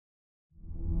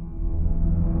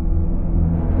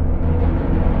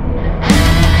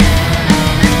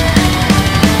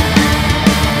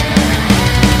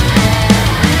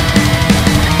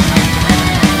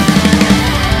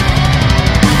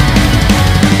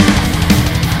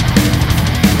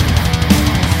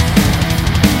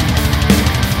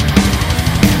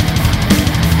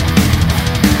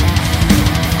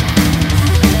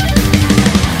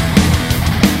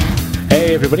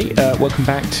everybody. Welcome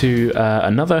back to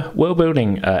another world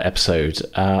building episode.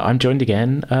 I'm joined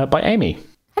again by Amy.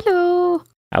 Hello.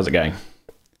 How's it going?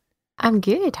 I'm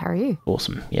good. How are you?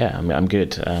 Awesome. Yeah, I'm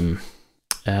good.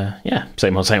 Yeah,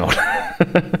 same old.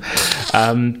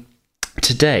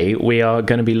 Today we are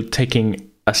going to be taking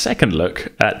a second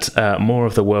look at more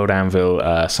of the World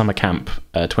Anvil Summer Camp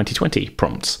 2020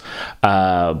 prompts.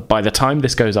 By the time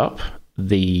this goes up,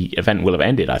 the event will have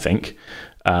ended, I think.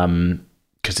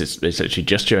 Because it's actually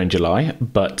just during July,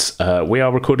 but we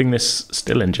are recording this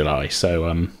still in July,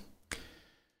 so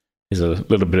there's a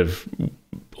little bit of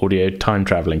audio time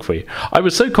traveling for you. I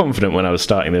was so confident when I was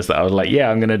starting this that I was like,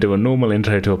 yeah, I'm going to do a normal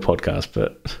intro to a podcast,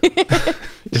 but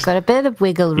just got a bit of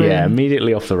wiggle room. Yeah,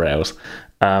 immediately off the rails.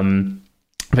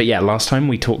 But yeah, last time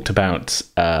we talked about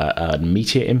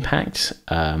meteor impact.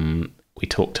 We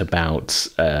talked about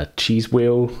Cheese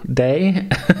Wheel Day.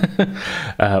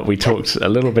 We talked a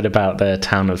little bit about the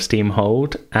town of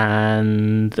Steamhold,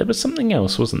 and there was something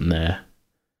else, wasn't there?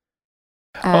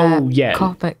 Oh, yeah.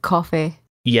 Coffee.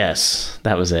 Yes,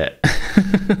 that was it.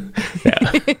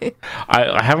 Yeah.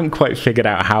 I haven't quite figured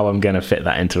out how I'm going to fit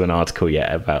that into an article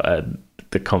yet about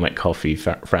the Comet Coffee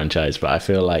franchise, but I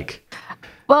feel like...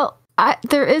 Well...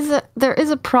 there is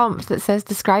a prompt that says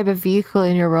describe a vehicle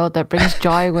in your world that brings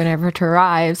joy whenever it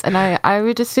arrives, and I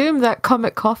would assume that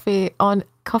Comet Coffee on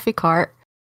Coffee Cart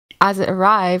as it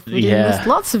arrived would list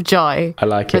lots of joy. I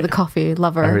like for it. The coffee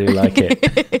lover. I really like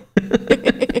it.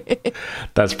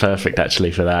 That's perfect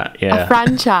actually for that. Yeah, a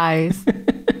franchise.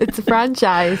 It's a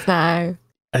franchise now.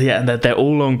 Yeah, and they're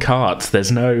all on carts. There's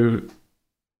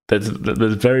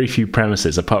very few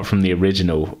premises apart from the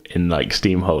original in like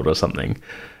Steamhold or something.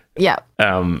 Yeah.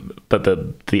 But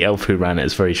the elf who ran it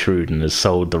is very shrewd and has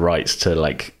sold the rights to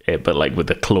like it, but like with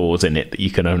the clause in it that you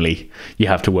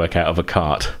have to work out of a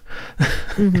cart.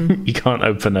 Mm-hmm. You can't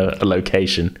open a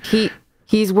location.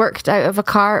 He's worked out of a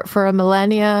cart for a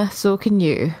millennia, so can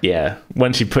you. Yeah.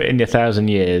 Once you put in your 1,000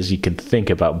 years, you can think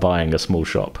about buying a small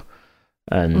shop.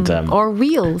 And or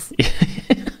wheels.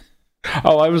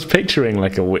 Oh, I was picturing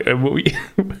like I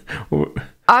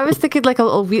was thinking like a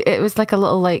little wheel. It was like a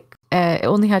little it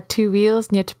only had 2 wheels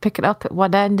and you had to pick it up at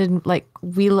one end and like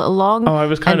wheel it along. Oh, I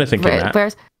was kind of thinking that.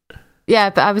 But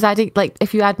I was adding like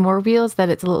if you add more wheels, then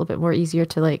it's a little bit more easier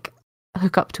to like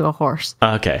hook up to a horse.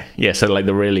 Okay, yeah. So like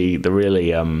the really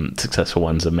successful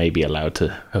ones are maybe allowed to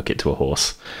hook it to a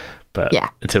horse, but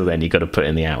until then you got to put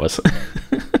in the hours.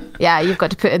 Yeah, you've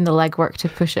got to put in the legwork to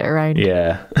push it around.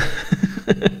 Yeah.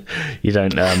 You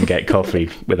don't get coffee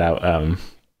without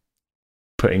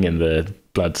putting in the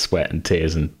blood, sweat, and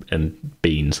tears and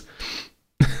beans.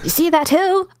 You see that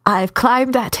hill? I've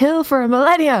climbed that hill for a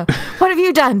millennia. What have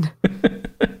you done?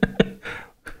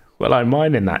 Well, I'm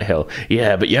mining that hill.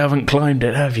 Yeah, but you haven't climbed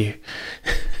it, have you?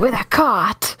 With a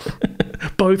cart.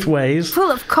 Both ways.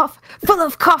 Full of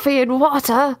coffee and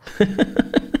water.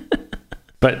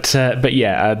 But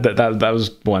yeah, that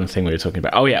was one thing we were talking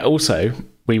about. Oh yeah, also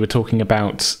we were talking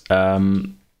about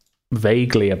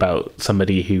vaguely about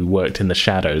somebody who worked in the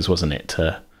shadows, wasn't it,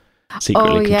 to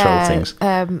secretly control things?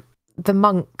 The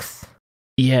monks.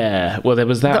 Yeah, well, there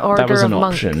was that. That was an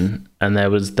option, monks. And there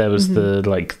was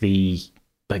the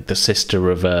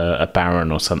sister of a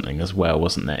baron or something as well,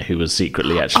 wasn't there? Who was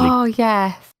secretly actually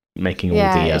making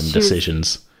all the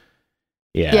decisions.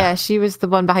 Yeah, she was the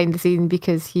one behind the scene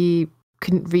because he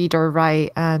couldn't read or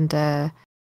write and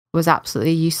was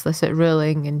absolutely useless at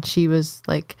ruling, and she was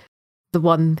like the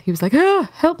one who was like,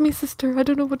 help me, sister, I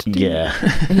don't know what to do. Yeah.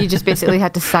 And he just basically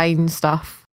had to sign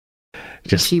stuff.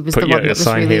 Just she was put the one that was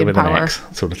sign really here in with power. an X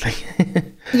sort of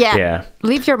thing. Yeah.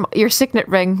 Leave your signet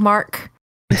ring, Mark.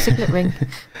 Your signet ring.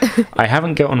 I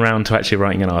haven't gotten around to actually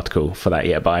writing an article for that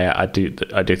yet, but I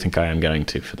do think I am going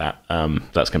to for that.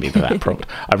 That's going to be for that prompt.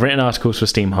 I've written articles for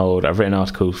Steamhold. I've written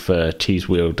articles for Cheese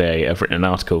Wheel Day. I've written an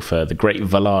article for the Great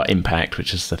Valar Impact,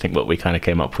 which is I think what we kind of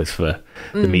came up with for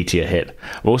the meteor hit.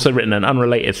 I've also written an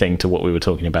unrelated thing to what we were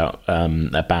talking about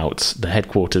the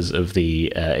headquarters of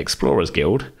the Explorers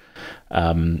Guild,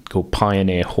 called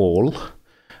Pioneer Hall.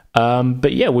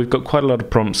 But yeah, we've got quite a lot of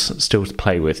prompts still to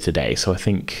play with today. So I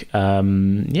think, where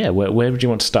would you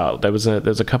want to start? There's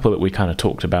a couple that we kind of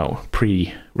talked about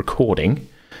pre-recording.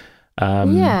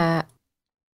 Yeah.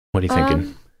 What are you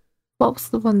thinking? What was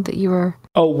the one that you were?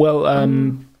 Oh well,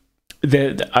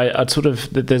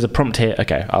 there's a prompt here.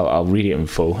 Okay, I'll read it in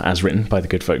full as written by the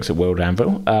good folks at World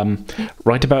Anvil.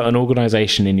 Write about an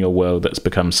organization in your world that's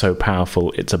become so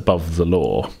powerful it's above the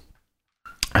law.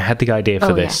 I had the idea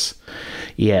for this.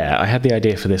 Yeah, I had the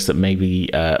idea for this that maybe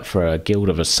for a guild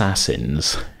of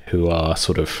assassins who are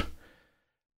sort of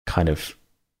kind of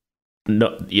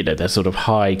not, they're sort of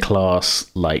high class,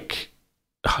 like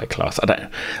high class. I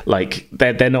don't like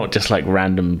they're not just like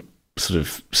random sort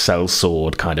of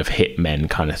sellsword kind of hitmen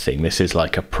kind of thing. This is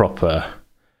like a proper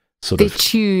sort they of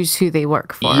choose who they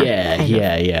work for.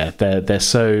 Yeah. They're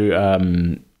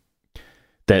so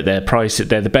their price.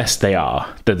 They're the best they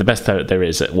are. They're the best there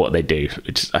is at what they do,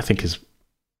 which I think is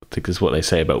what they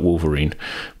say about Wolverine.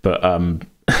 But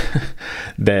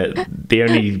they're the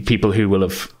only people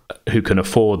who can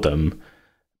afford them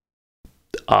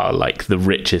are like the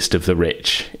richest of the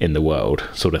rich in the world,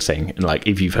 sort of thing. And like,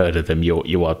 if you've heard of them,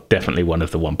 you are definitely one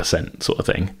of the 1%, sort of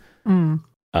thing. And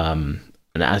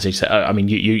as you said, I mean,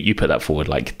 you put that forward,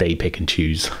 like they pick and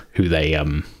choose who they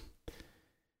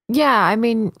Yeah, I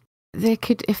mean, they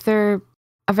could, if they're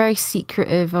a very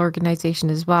secretive organization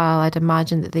as well, I'd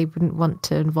imagine that they wouldn't want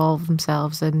to involve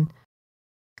themselves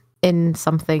in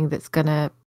something that's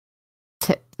gonna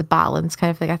tip the balance,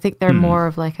 kind of thing. I think they're more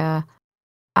of like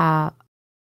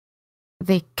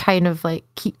they kind of like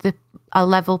keep a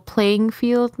level playing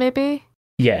field, maybe.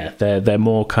 Yeah, they're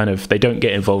more kind of, they don't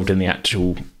get involved in the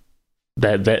actual.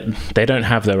 They don't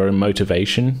have their own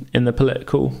motivation in the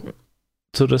political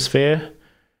sort of sphere.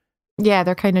 Yeah,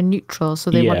 they're kind of neutral,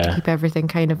 so they want to keep everything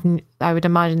kind of. I would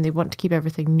imagine they want to keep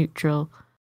everything neutral,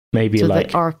 maybe so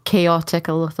like or chaotic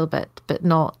a little bit, but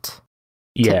not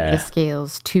tip the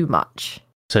scales too much.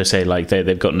 So say like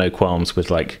they've got no qualms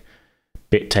with like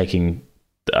taking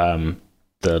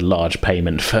the large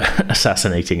payment for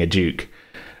assassinating a duke,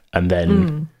 and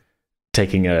then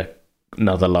taking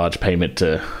another large payment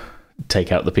to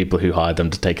take out the people who hired them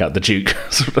to take out the duke,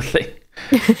 sort of thing.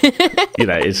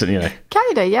 It's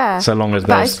kinda, yeah. So long as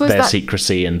there's their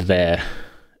secrecy and their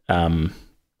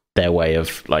way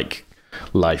of like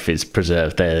life is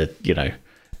preserved,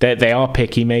 they are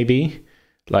picky, maybe,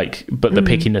 like, but the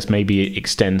pickiness maybe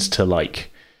extends to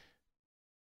like,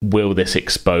 will this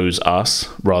expose us,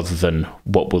 rather than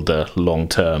what will the long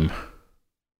term,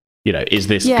 is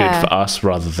this good for us,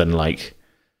 rather than like,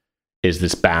 is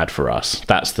this bad for us?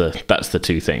 That's the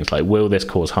two things. Like, will this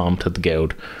cause harm to the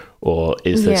guild, or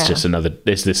is this just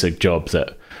is this a job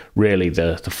that really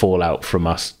the fallout from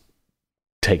us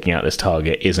taking out this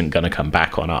target isn't going to come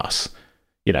back on us?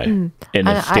 And if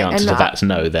the answer to that's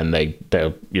no, then they'll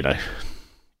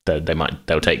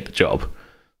take the job,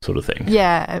 sort of thing.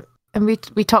 Yeah. And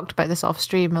we talked about this off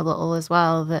stream a little as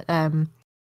well, that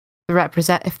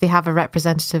if they have a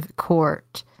representative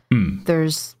court,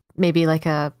 there's maybe like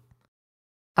a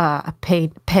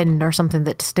pin or something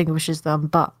that distinguishes them.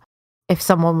 But if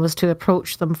someone was to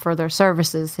approach them for their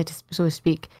services, so to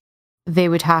speak, they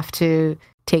would have to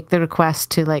take the request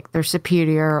to like their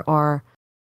superior or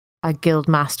a guild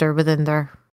master within their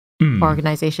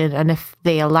organization, and if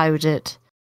they allowed it,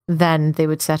 then they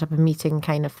would set up a meeting,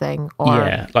 kind of thing.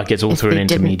 Or like it's all through an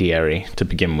intermediary to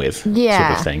begin with, sort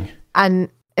of thing. And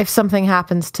if something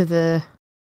happens to the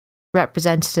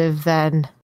representative, then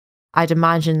I'd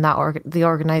imagine that the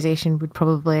organization would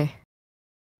probably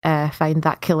find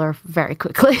that killer very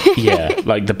quickly.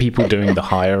 Like the people doing the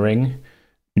hiring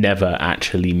never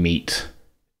actually meet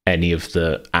any of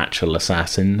the actual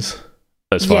assassins,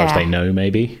 as far as they know,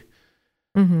 maybe.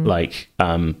 Like,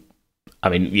 I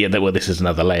mean, well, this is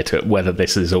another layer to it. Whether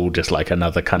this is all just like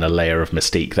another kind of layer of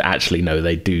mystique that actually, no,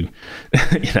 they do,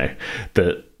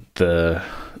 the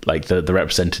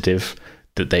representative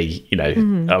that they,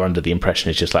 are under the impression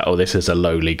is just like, oh, this is a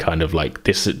lowly kind of like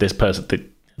this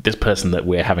person that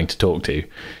we're having to talk to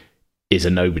is a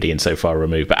nobody and so far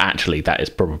removed. But actually, that is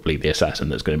probably the assassin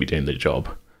that's going to be doing the job.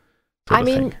 I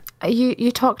mean,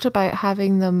 you talked about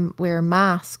having them wear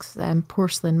masks,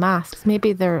 porcelain masks.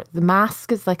 Maybe the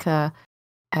mask is like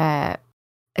has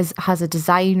a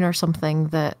design or something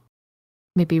that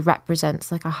maybe represents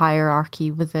like a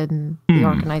hierarchy within the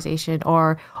organization,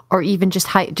 or even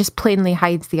just plainly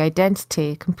hides the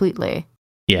identity completely.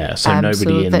 Yeah, so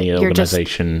nobody in the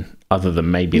organization, other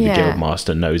than maybe the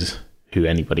guildmaster, knows who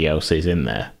anybody else is in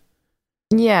there.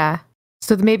 Yeah.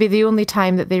 So maybe the only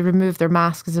time that they remove their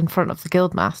mask is in front of the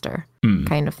guildmaster,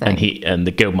 kind of thing. And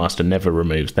the guildmaster never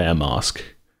removes their mask.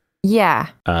 Yeah.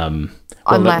 Well,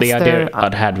 the idea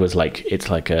I'd had was like, it's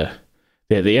like the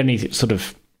only sort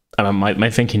of, my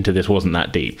thinking to this wasn't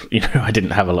that deep. I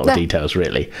didn't have a lot of details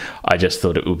really. I just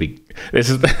thought it would be, this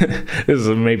is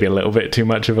maybe a little bit too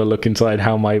much of a look inside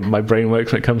how my brain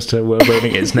works when it comes to world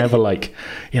building. It's never like,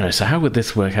 so how would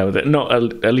this work out? Not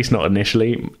at least not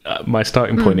initially. My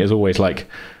starting point is always like,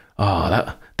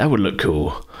 oh, that would look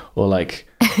cool, or like,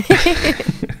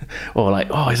 or like,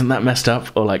 oh, isn't that messed up,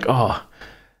 or like, oh,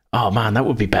 oh man, that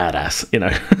would be badass, you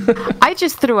know. I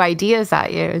just throw ideas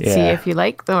at you and see Yeah. if you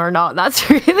like them or not. That's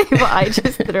really what I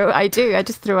just throw. I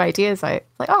just throw ideas out.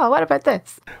 Like, oh, what about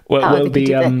this? Well, Oh, well, they could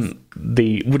do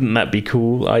the wouldn't that be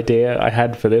cool idea I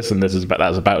had for this, and that's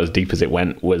about as deep as it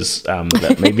went, was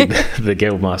that maybe the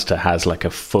Guildmaster has like a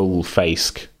full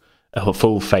face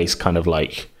kind of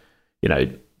like, you know,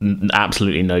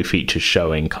 absolutely no features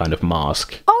showing kind of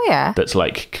mask Oh yeah. that's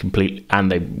like complete,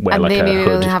 and they wear And like they a maybe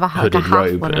only have a hooded half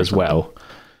robe one or as well.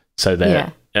 So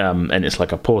they're and it's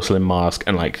like a porcelain mask,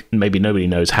 and like maybe nobody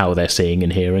knows how they're seeing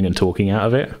and hearing and talking out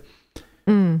of it.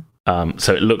 Mm.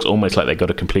 So it looks almost like they've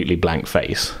got a completely blank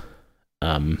face.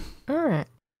 All right.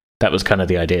 That was kind of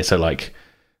the idea. So like,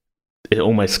 it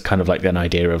almost kind of like an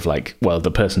idea of like, well,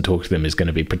 the person talking to them is going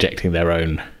to be projecting their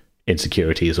own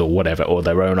insecurities or whatever, or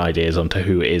their own ideas onto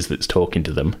who it is that's talking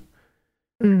to them.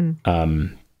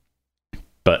 Mm.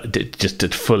 But just to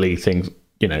fully things,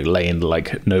 you know, lay in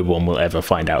like no one will ever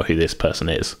find out who this person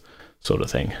is, sort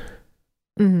of thing.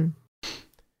 Mm.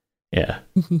 Yeah.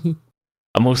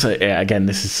 I'm also, again,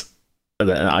 this is,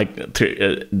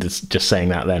 just saying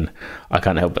that, then I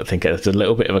can't help but think it's a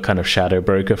little bit of a kind of Shadow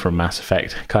Broker from Mass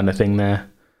Effect kind of thing there.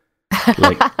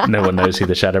 Like, no one knows who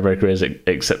the Shadow Broker is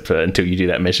except for until you do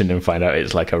that mission and find out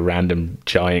it's like a random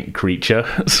giant creature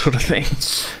sort of thing.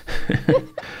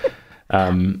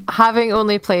 Having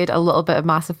only played a little bit of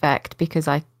Mass Effect because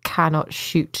I cannot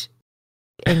shoot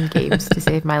in games to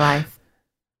save my life,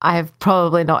 I have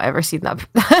probably not ever seen that.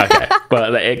 Okay,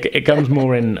 well, it comes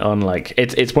more in on like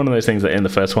it's one of those things that in the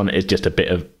first one is just a bit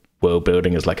of world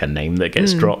building as like a name that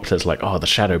gets dropped as like, oh, the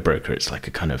Shadow Broker. It's like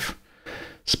a kind of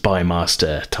spy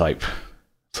master type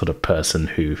sort of person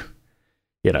who,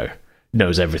 you know,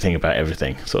 knows everything about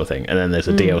everything sort of thing. And then there's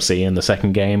a DLC in the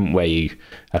second game where you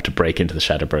have to break into the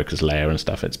Shadow Broker's lair and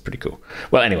stuff. It's pretty cool.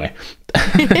 Well, anyway,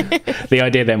 the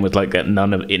idea then was like that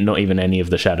none of it, not even any of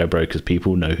the Shadow Broker's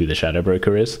people know who the Shadow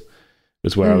Broker is,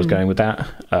 was where I was going with that.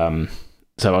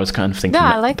 So I was kind of thinking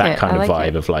that kind of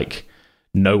vibe of like,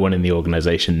 no one in the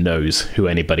organization knows who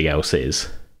anybody else is,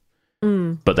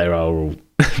 but they are all,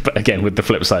 but again, with the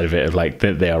flip side of it, of like,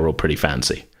 they are all pretty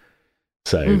fancy.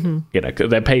 So, you know,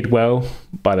 they're paid well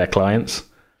by their clients.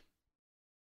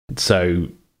 So,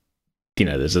 you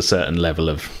know, there's a certain level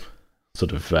of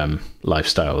sort of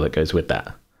lifestyle that goes with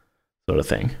that sort of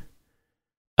thing.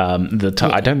 I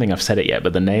don't think I've said it yet,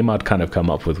 but the name I'd kind of come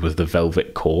up with was the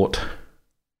Velvet Court.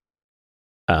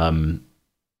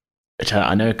 Which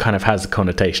I know kind of has the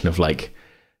connotation of like,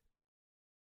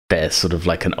 they're sort of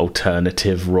like an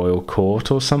alternative royal court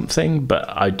or something, but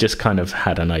I just kind of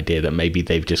had an idea that maybe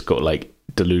they've just got like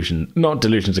not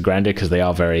delusions of grandeur, because they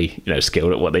are very, you know,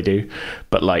 skilled at what they do,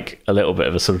 but like a little bit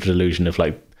of a sort of delusion of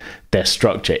like their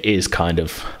structure is kind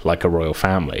of like a royal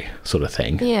family sort of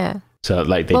thing. Yeah. So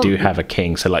like they do have a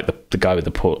king. So like the guy with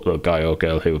or guy or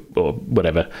girl who or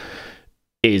whatever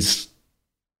is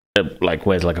like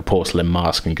wears like a porcelain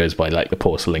mask and goes by like the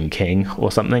Porcelain King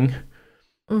or something.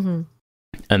 Mm-hmm.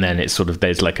 And then it's sort of,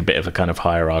 there's like a bit of a kind of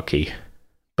hierarchy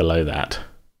below that.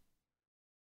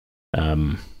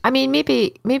 I mean,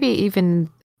 maybe even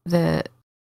the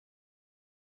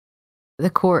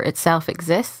court itself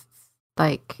exists.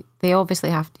 Like, they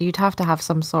obviously you'd have to have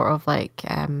some sort of like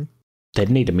they'd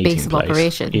need a meeting base of place.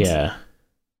 operations. Yeah.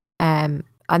 And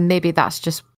maybe that's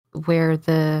just where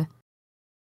the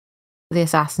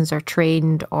assassins are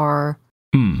trained, or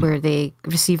where they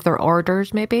receive their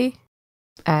orders, maybe.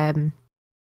 And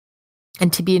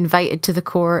to be invited to the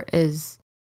court is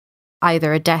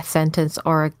either a death sentence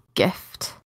or a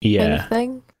gift. Yeah. Kind of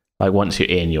thing. Like once you're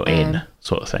in,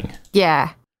 sort of thing.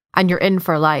 Yeah. And you're in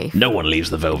for life. No one leaves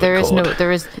the Velvet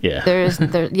Court.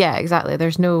 Yeah, exactly.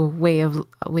 There's no way of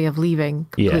leaving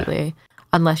completely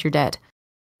unless you're dead.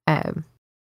 I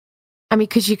mean,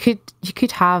 because you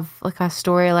could have like a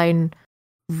storyline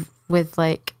with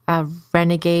like a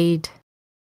renegade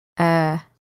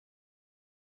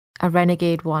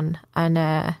one, and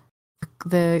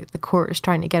the court is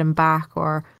trying to get him back,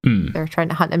 or they're trying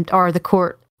to hunt him, or the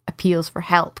court appeals for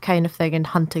help, kind of thing, and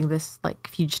hunting this like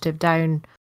fugitive down.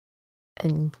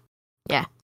 And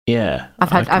yeah,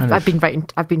 I've been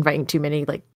writing too many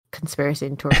like conspiracy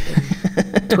and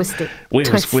twisting wheels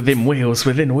twists. within wheels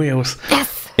within wheels.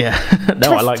 Yes. Yeah. No,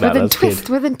 twist I like that. Within That's twist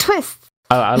good. within twist.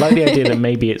 I like the idea that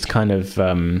maybe it's kind of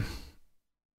I'm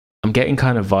getting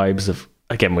kind of vibes of,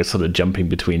 again, we're sort of jumping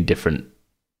between different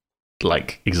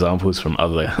like examples from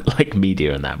other like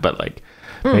media and that, but like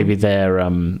maybe their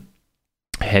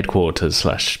headquarters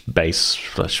 / base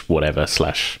 / whatever /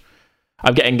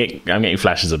 I'm getting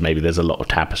flashes of maybe there's a lot of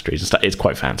tapestries and stuff. It's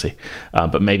quite fancy,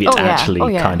 but maybe it's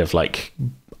kind of like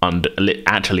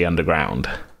actually underground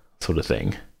sort of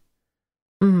thing.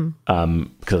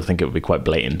 because I think it would be quite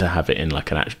blatant to have it in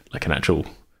like an actual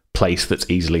place that's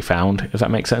easily found, if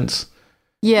that makes sense.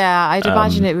 Yeah, I'd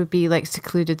imagine it would be like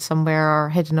secluded somewhere or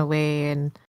hidden away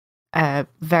and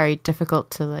very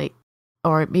difficult to like,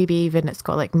 or maybe even it's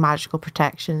got like magical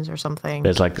protections or something.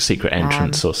 There's like a secret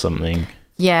entrance or something.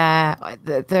 Yeah,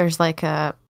 there's like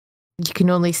you can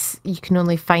only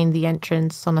find the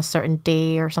entrance on a certain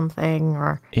day or something.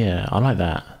 Or yeah, I like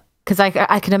that. Because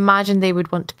I can imagine they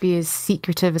would want to be as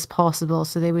secretive as possible,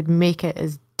 so they would make it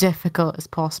as difficult as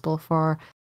possible for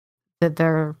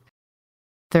their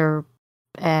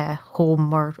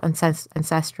home or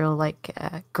ancestral like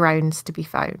grounds to be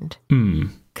found.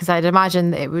 Because I'd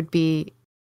imagine it would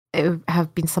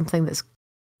have been something that's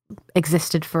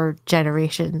existed for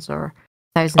generations or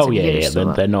thousands of years. Yeah,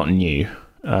 so they're not new.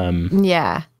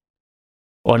 Yeah.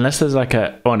 Or unless there's like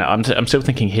I'm still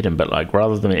thinking hidden, but like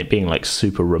rather than it being like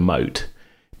super remote,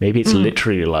 maybe it's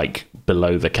literally like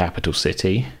below the capital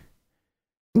city.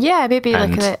 Yeah, maybe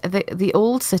like the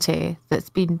old city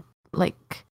that's been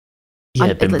like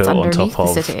been built on top of,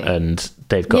 city. And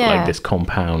they've got like this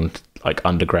compound, like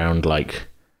underground, like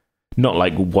not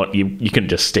like what you can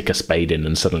just stick a spade in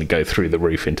and suddenly go through the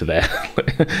roof into their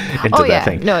their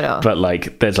thing. No. But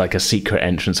like there's like a secret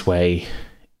entranceway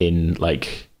in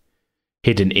like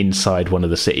hidden inside one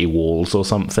of the city walls or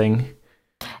something.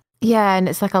 Yeah, and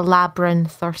it's like a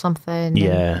labyrinth or something.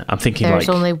 Yeah, I'm thinking there's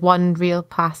like only one real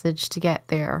passage to get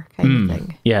there, kind of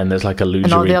thing. Yeah, and there's like illusory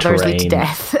and all the others terrain lead to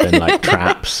death. and like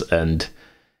traps and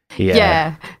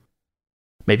yeah.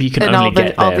 Maybe you can and only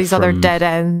get there all these other dead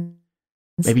ends.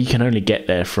 Maybe you can only get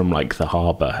there from like the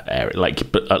harbour area,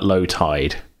 like but at low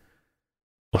tide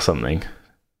or something.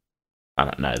 I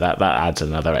don't know. That adds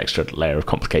another extra layer of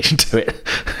complication to it.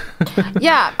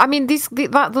 Yeah, I mean those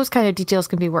kind of details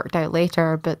can be worked out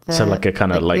later, but so like a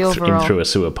kind of like overall, in through a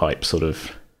sewer pipe sort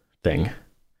of thing.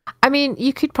 I mean,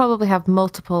 you could probably have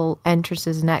multiple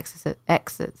entrances and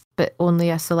exits, but only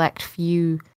a select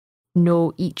few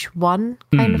know each one,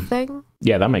 kind of thing.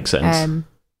 Yeah, that makes sense.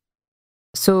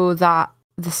 So that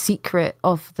the secret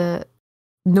of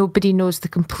nobody knows the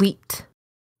complete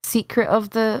secret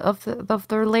of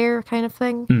their lair, kind of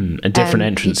thing. And different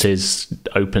entrances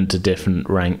open to different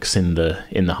ranks in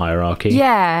the hierarchy.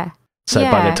 Yeah. So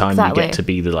by the time you get to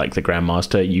be the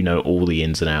Grandmaster, you know all the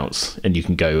ins and outs, and you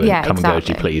can go and come and go as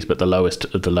you please. But the lowest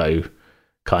of the low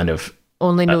kind of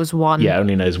only knows one. Yeah,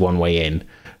 only knows one way in,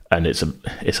 and it's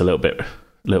a little bit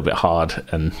hard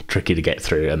and tricky to get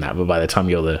through. And that, but by the time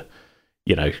you're the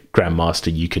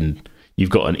Grandmaster, you've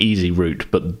got an easy route,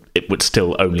 but it would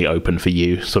still only open for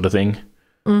you, sort of thing.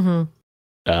 And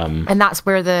that's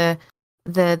where the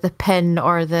pin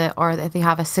or they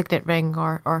have a signet ring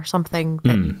or something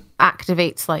that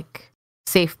activates like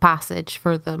safe passage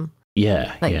for them.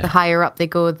 Yeah, the higher up they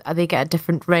go, they get a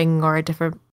different ring or a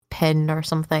different pin or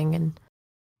something, and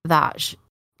that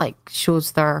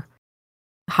shows their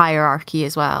hierarchy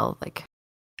as well, like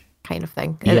kind of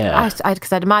thing. Yeah,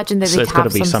 because I'd imagine that so they'd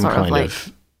have some sort kind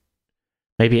of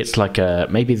maybe it's like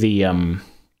maybe the so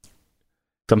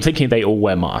I'm thinking they all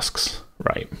wear masks,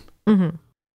 right?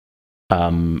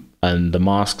 And the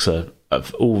masks are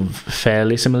of all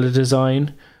fairly similar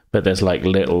design, but there's like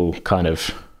little kind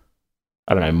of,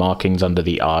 I don't know, markings under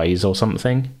the eyes or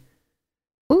something.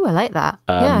 Ooh, I like that.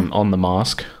 Yeah. On the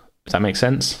mask. Does that make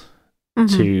sense?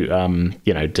 To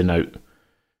denote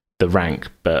the rank,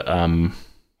 but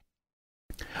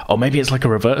or maybe it's like a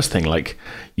reverse thing, like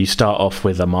you start off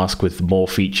with a mask with more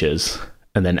features,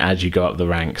 and then as you go up the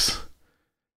ranks,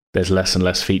 there's less and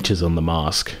less features on the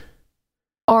mask.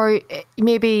 Or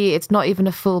maybe it's not even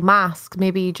a full mask.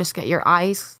 Maybe you just get your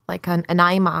eyes, like an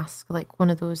eye mask, like one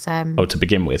of those. To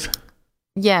begin with.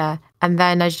 Yeah, and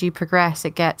then as you progress,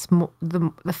 it gets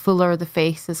the fuller the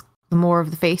face is, the more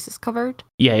of the face is covered.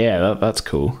 Yeah, that's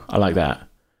cool. I like that.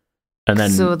 And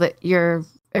then so that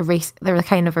they're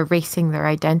kind of erasing their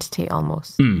identity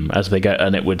almost as they go,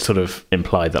 and it would sort of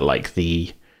imply that like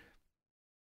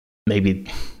maybe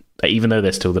even though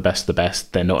they're still the best of the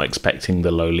best, they're not expecting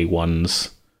the lowly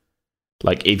ones.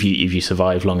 Like if you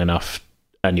survive long enough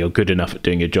and you're good enough at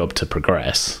doing your job to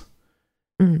progress,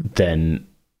 then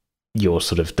you're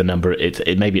sort of the number.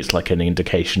 It maybe it's like an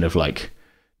indication of like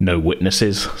no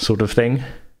witnesses sort of thing.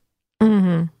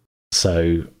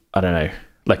 So I don't know.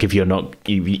 Like if you're not,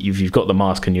 if you've got the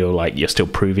mask and you're still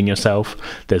proving yourself,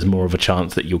 there's more of a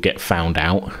chance that you'll get found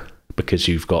out because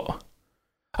you've got.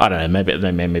 I don't know.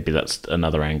 Maybe that's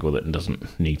another angle that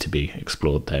doesn't need to be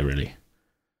explored there. Really,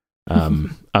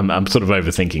 I'm sort of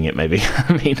overthinking it. Maybe.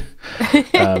 I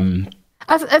mean,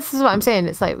 this is what I'm saying.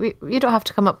 It's like you don't have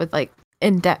to come up with like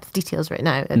in-depth details right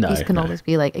now. No, These can always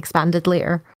be like expanded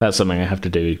later. That's something I have to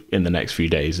do in the next few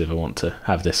days if I want to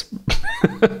have this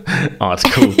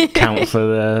article count for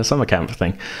the summer camp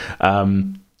thing.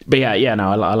 But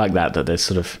no, I like that there's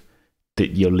sort of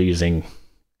that you're losing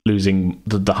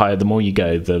the higher, the more you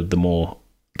go, the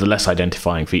less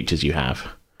identifying features you have,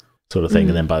 sort of thing.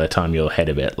 And then by the time you're ahead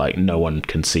of it, like no one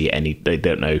can see any. They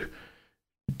don't know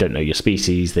your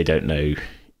species. They don't know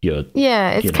your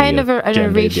it's kind of an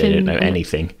erasure. They don't know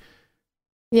anything.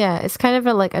 Yeah, it's kind of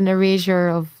like an erasure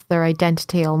of their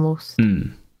identity almost.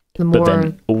 The more but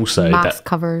then also mask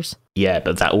covers. Yeah,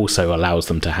 but that also allows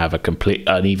them to have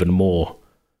an even more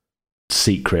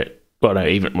secret. Well, no,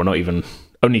 not even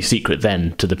only secret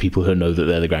then to the people who know that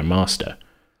they're the Grand Master.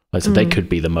 Like, so they could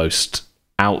be the most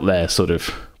out there sort of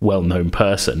well-known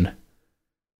person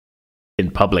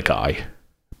in public eye,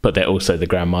 but they're also the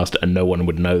Grand Master, and no one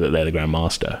would know that they're the Grand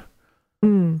Master.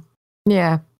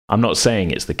 Yeah. I'm not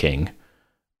saying it's the king.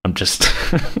 I'm just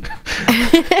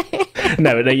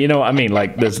no, you know what I mean.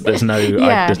 Like, there's no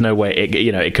there's no way.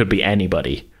 It could be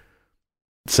anybody.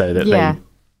 So that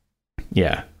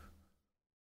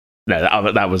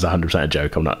No, that was 100% a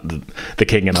joke. I'm not the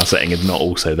king in our setting is not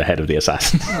also the head of the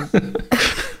assassins,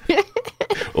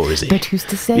 or is he? But who's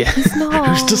to say he's not?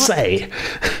 Who's to say?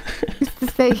 Who's to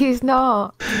say he's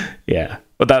not? Yeah,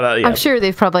 but I'm sure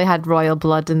they've probably had royal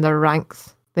blood in their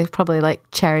ranks. They've probably like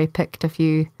cherry picked a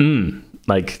few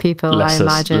like people. Lesser, I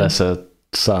imagine lesser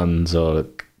sons or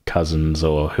cousins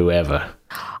or whoever.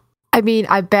 I mean,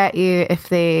 I bet you if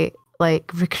they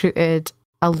like recruited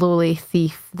a lowly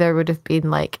thief, there would have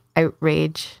been like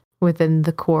outrage within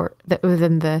the court,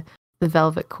 within the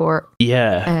Velvet Court.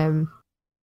 Yeah.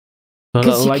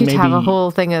 Because you could have a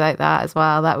whole thing like that as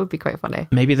well. That would be quite funny.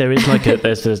 Maybe there is like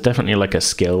there's definitely like a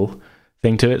skill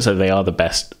thing to it. So they are the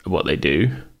best at what they do.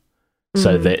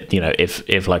 So that,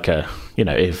 if like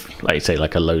if like say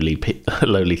like a lowly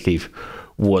thief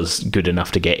was good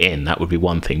enough to get in, that would be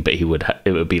one thing. But it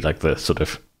would be like the sort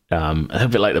of a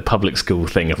bit like the public school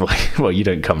thing of like, well, you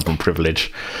don't come from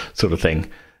privilege, sort of thing.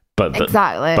 But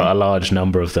exactly. But a large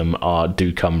number of them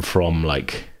do come from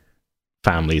like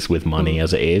families with money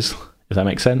as it is. If that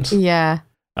makes sense. Yeah.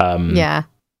 Yeah.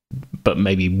 But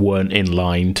maybe weren't in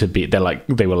line to be. They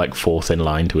were like fourth in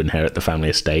line to inherit the family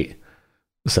estate.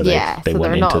 So they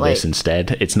went into this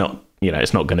instead. It's not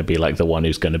it's not going to be like the one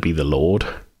who's going to be the lord.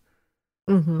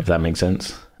 If that makes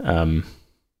sense.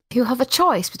 You have a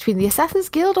choice between the Assassin's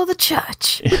Guild or the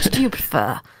Church. Which do you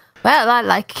prefer? Well, I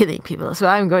like killing people, so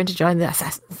I'm going to join the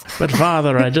Assassins. But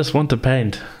father, I just want to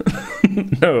paint.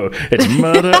 No, it's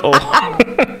murder or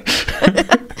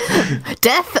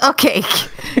death or cake.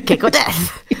 Cake or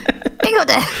death. Cake or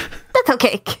death. Death or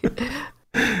cake.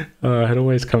 It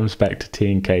always comes back to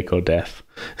tea and cake or death.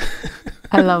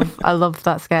 I love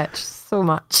that sketch so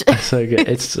much. So good.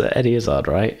 It's Eddie Izzard,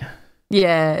 right?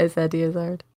 Yeah, it's Eddie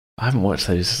Izzard. I haven't watched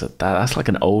those. That's like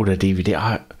an older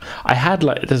DVD. I had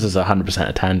like, this is 100%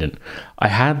 a tangent. I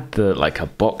had like a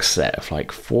box set of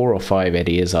like 4 or 5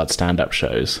 Eddie Izzard stand-up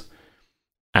shows,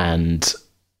 and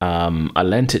I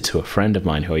lent it to a friend of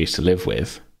mine who I used to live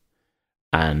with,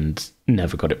 and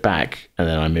never got it back. And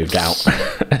then I moved out.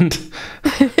 And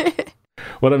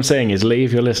what I'm saying is, Lee,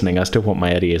 if you're listening, I still want my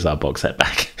Eddie Izzard box set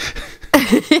back.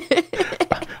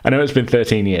 I know it's been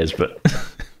 13 years, but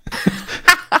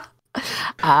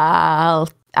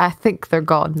I think they're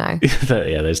gone now.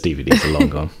 Yeah, those DVDs are long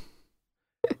gone.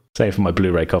 Same for my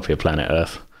Blu-ray copy of Planet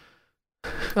Earth.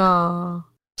 Oh,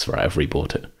 that's right, I've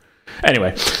rebought it.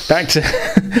 Anyway, back to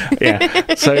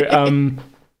yeah. So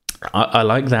I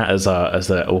like that as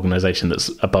an organization that's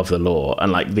above the law,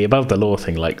 and like the above the law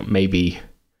thing, like maybe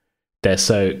they're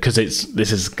so, because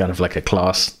this is kind of like a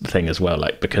class thing as well,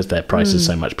 like because their price is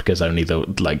so much, because only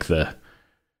the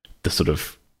sort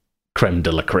of creme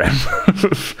de la creme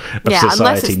of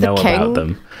society know about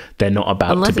them. They're not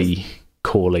about to be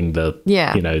calling the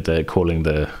calling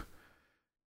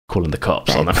the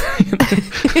cops on them.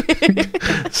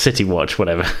 City Watch,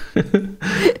 whatever.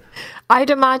 I'd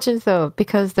imagine so,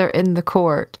 because they're in the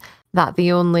court, that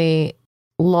the only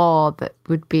law that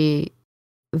would be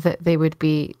that they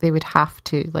would have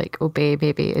to like obey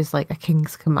maybe is like a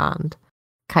king's command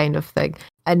kind of thing.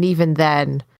 And even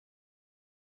then,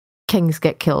 kings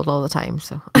get killed all the time,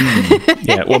 so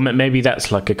yeah, well, maybe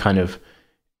that's like a kind of,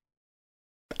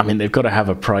 I mean, they've got to have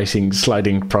a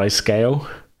sliding price scale,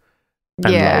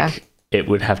 and like it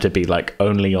would have to be like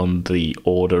only on the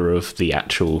order of the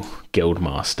actual guild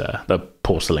master, the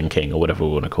porcelain king or whatever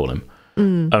we want to call him.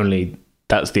 Only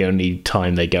that's the only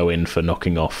time they go in for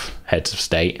knocking off heads of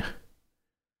state,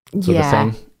 sort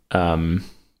of thing.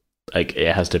 like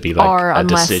it has to be like or a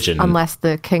decision. Unless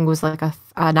the king was like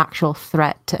an actual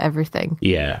threat to everything.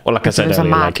 Yeah. Well, like I said there's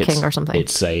earlier, a mad like king or something.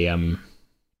 It's a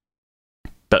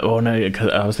But no, 'cause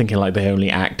I was thinking like they only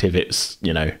act if it's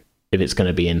if it's going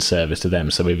to be in service to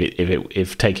them. So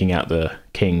if taking out the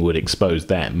king would expose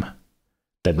them,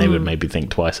 then they would maybe think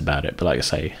twice about it. But like I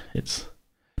say, it's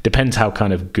depends how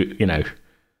kind of good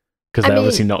because they're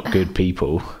obviously not good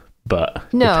people. But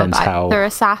depends how they're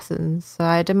assassins, so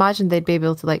I'd imagine they'd be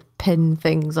able to like pin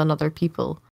things on other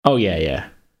people. Oh yeah,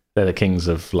 they're the kings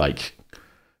of like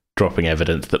dropping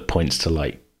evidence that points to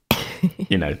like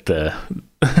the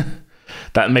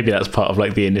that maybe that's part of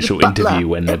like the initial interview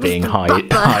when they're being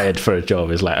hired for a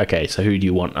job is like, okay, so who do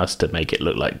you want us to make it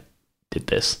look like did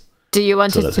this? Do you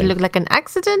want it to look like an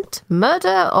accident,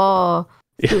 murder, or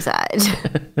suicide?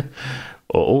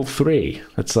 Or all three.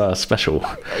 It's special.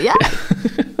 Yeah.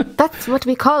 That's what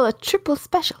we call a triple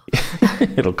special.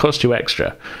 It'll cost you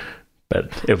extra, but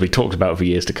it'll be talked about for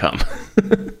years to come.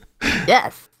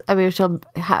 Yes. And we shall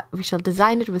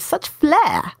design it with such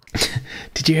flair.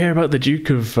 Did you hear about the Duke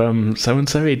of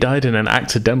so-and-so? He died in an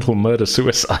accidental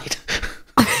murder-suicide.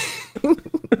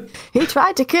 He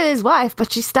tried to kill his wife,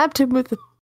 but she stabbed him with a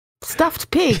stuffed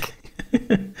pig.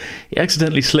 He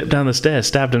accidentally slipped down the stairs,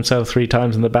 stabbed himself 3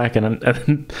 times in the back,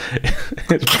 and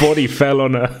his body fell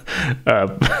on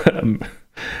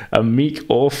a meek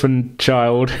orphan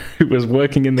child who was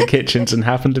working in the kitchens and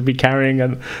happened to be carrying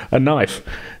a knife.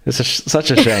 It's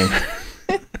such a shame.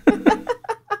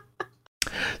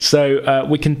 So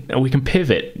we can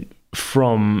pivot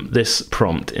from this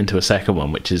prompt into a second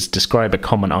one, which is describe a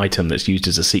common item that's used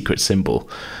as a secret symbol.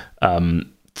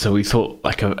 So we thought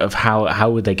like of how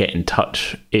would they get in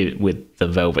touch with the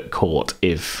Velvet Court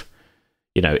if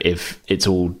it's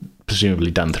all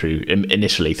presumably done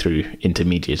initially through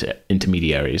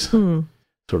intermediaries sort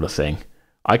of thing.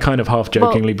 I kind of half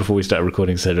jokingly before we started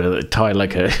recording said tie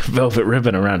like a velvet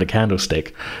ribbon around a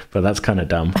candlestick, but that's kind of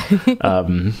dumb.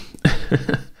 I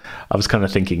was kind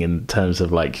of thinking in terms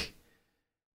of like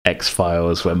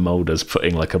X-Files where Mulder's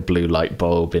putting like a blue light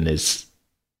bulb in his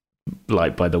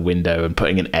like by the window and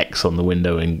putting an X on the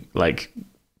window and like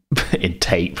in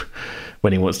tape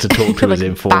when he wants to talk to like his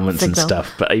informants and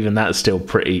stuff. But even that's still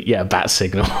pretty bat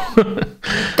signal.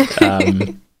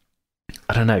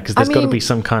 I don't know, because there's got to be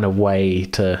some kind of way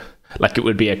to like it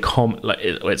would be it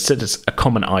said it's a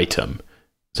common item.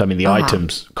 So I mean the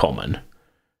item's common,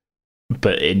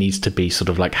 but it needs to be sort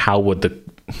of like how would the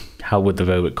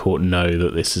Velvet Court know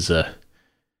that this is a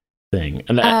thing?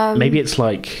 And maybe it's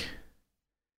like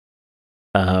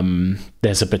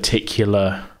there's a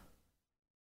particular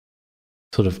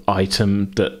sort of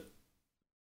item that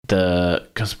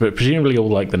because presumably all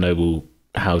like the noble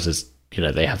houses,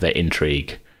 they have their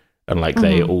intrigue and like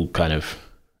they all kind of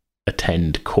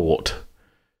attend court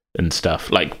and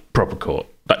stuff, like proper court,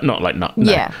 but not like not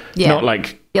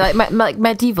like like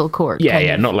medieval court.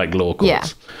 Not like law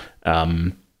courts.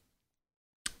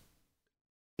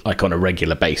 Like on a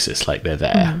regular basis, like they're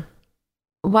there.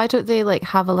 Why don't they like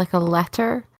have a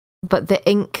letter, but the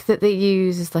ink that they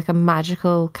use is like a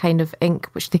magical kind of ink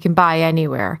which they can buy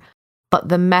anywhere, but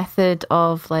the method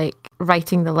of like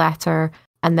writing the letter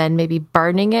and then maybe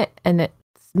burning it, and it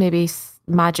maybe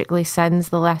magically sends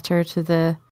the letter to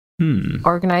the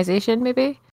organization,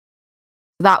 maybe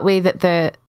that way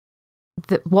that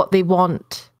what they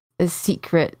want is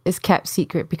kept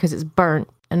secret because it's burnt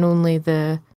and only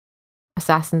the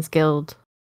Assassin's Guild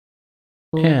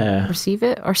will receive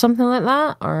it or something like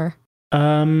that. Or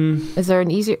is there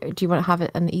do you want to have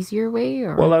it an easier way?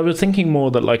 Or? Well, I was thinking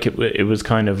more that like it was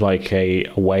kind of like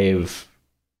a way of,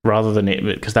 rather than it,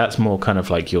 because that's more kind of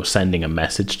like you're sending a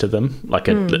message to them, like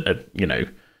a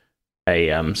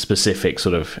specific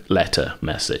sort of letter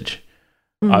message.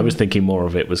 I was thinking more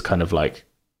of it was kind of like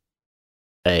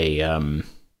a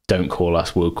don't call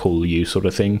us, we'll call you sort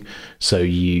of thing. So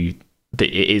it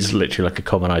is literally like a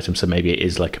common item. So maybe it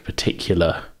is like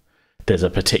there's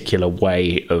a particular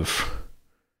way of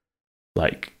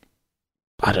like,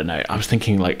 I don't know. I was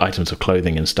thinking like items of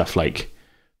clothing and stuff, like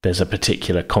there's a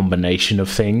particular combination of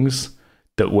things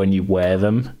that when you wear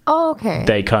them,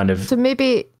 they kind of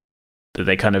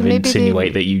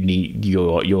insinuate that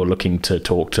you're looking to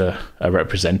talk to a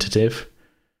representative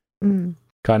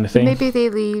kind of thing. Maybe they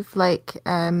leave like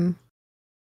a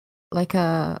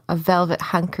velvet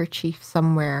handkerchief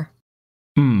somewhere,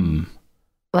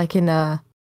 like in a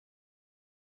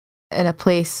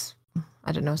place,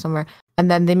 I don't know, somewhere, and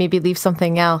then they maybe leave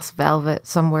something else velvet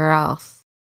somewhere else,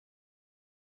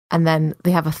 and then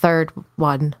they have a third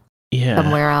one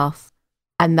somewhere else,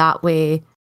 and that way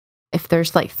if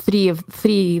there's like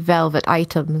three velvet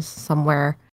items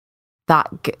somewhere,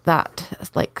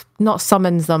 that like not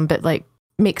summons them, but like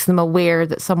makes them aware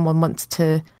that someone wants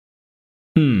to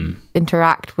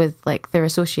interact with like their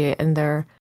associate, and their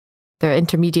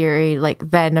intermediary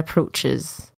like then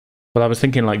approaches. Well, I was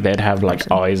thinking like they'd have like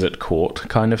eyes at court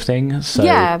kind of thing. So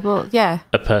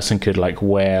a person could like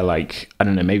wear like, I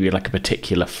don't know, maybe like a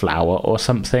particular flower or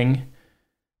something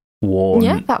worn.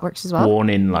 Yeah, that works as well. Worn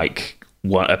in like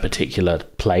a particular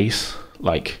place,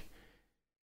 like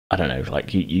I don't know,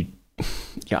 like you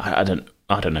I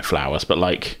don't know flowers, but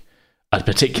like a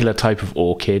particular type of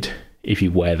orchid. If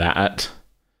you wear that,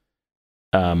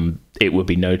 it would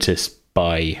be noticed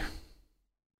by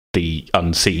the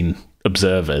unseen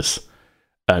observers,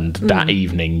 and that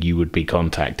evening you would be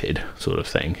contacted, sort of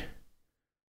thing.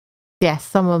 Yes,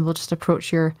 someone will just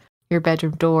approach your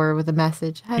bedroom door with a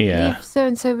message. I believe so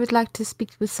and so would like to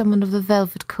speak with someone of the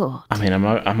Velvet Court. I mean,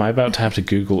 am I about to have to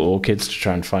Google orchids to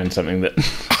try and find something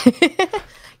that?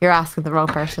 You're asking the wrong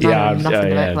person. Yeah, I know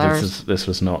nothing about flowers. This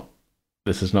is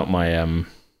not my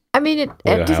I mean, it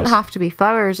doesn't have to be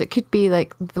flowers. It could be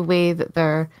like the way that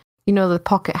they're, the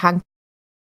pocket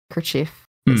handkerchief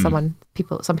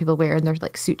that some people wear in their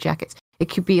like suit jackets. It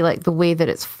could be like the way that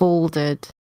it's folded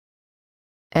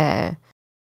in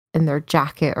their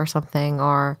jacket or something,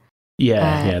 or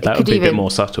that would be a bit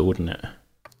more subtle, wouldn't it?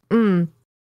 If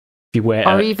you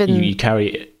wear you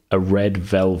carry a red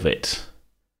velvet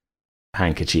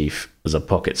handkerchief as a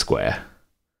pocket square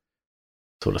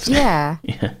sort of thing. Yeah.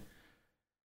 Yeah.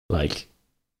 Like,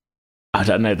 I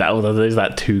don't know, that although is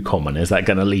that too common? Is that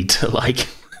going to lead to like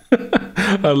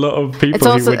a lot of people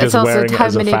who were just wearing it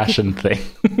as a fashion thing,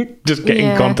 just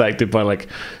getting contacted by like,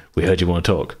 we heard you want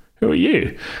to talk. Who are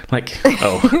you? Like,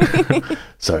 oh,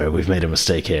 sorry, we've made a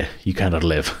mistake here. You cannot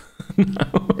live.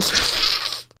 No.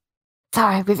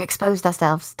 Sorry, we've exposed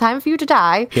ourselves. Time for you to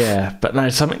die. Yeah, but no,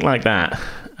 something like that.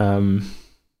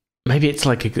 Maybe it's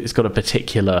like it's got a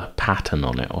particular pattern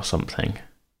on it or something.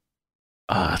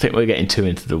 I think we're getting too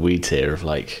into the weeds here of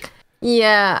like...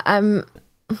 Yeah,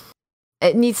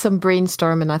 it needs some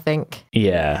brainstorming, I think.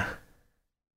 Yeah.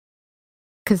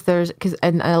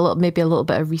 And maybe a little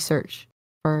bit of research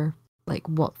for like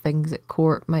what things at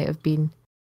court might have been.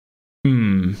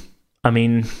 I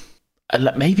mean,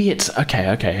 maybe it's...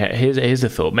 Okay, here's a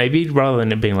thought. Maybe rather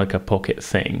than it being like a pocket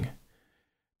thing,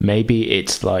 maybe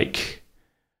it's like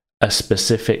a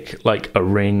specific, like a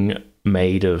ring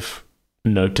made of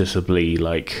noticeably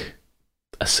like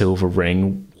a silver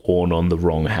ring worn on the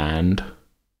wrong hand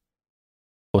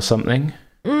or something.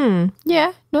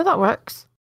 Yeah, no, that works.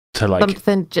 So like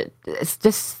something, it's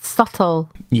just subtle.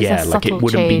 Yeah, like it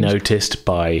wouldn't be noticed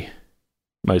by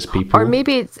most people. Or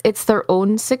maybe it's their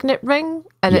own signet ring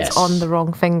and it's on the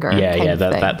wrong finger.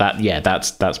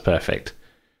 That's perfect.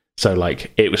 So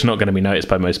like it was not going to be noticed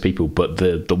by most people, but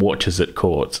the watchers at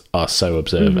court are so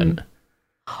observant.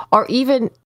 Or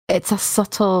even it's a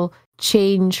subtle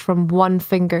change from one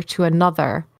finger to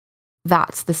another.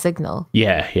 That's the signal.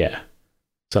 Yeah.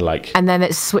 So like, and then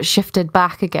it's shifted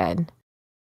back again.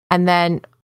 And then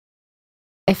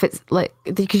if it's like,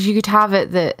 because you could have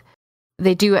it that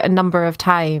they do it a number of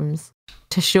times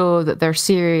to show that they're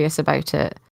serious about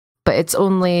it, but it's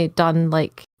only done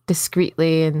like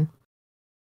discreetly and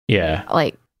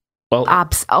like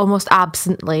almost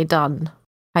absently done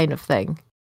kind of thing.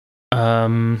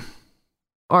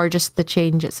 Or just the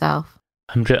change itself.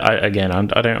 I'm not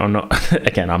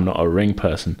a ring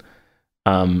person.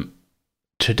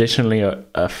 Traditionally,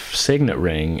 a signet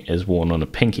ring is worn on a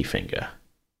pinky finger.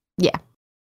 Yeah. I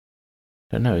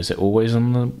don't know. Is it always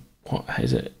on the? What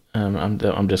is it?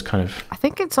 I'm just kind of. I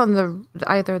think it's on the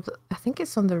I think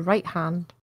it's on the right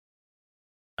hand.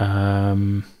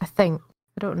 I think.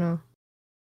 I don't know.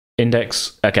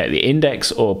 Index. Okay, the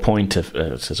index or pointer.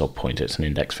 It says pointer. It's an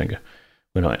index finger.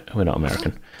 We're not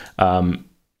American.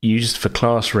 Used for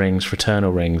class rings,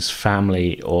 fraternal rings,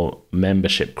 family or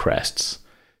membership crests.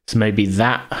 So maybe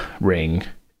that ring,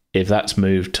 if that's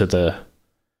moved to the,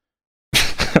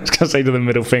 I was going to say to the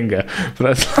middle finger,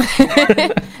 but that's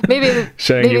maybe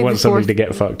showing you want somebody to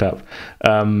get fucked up.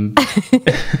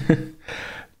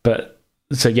 But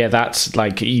so yeah, that's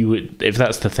like you would, if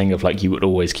that's the thing of like you would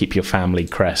always keep your family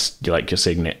crest, like your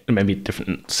signet, maybe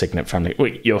different signet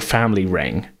family, your family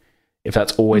ring. If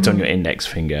that's always on your index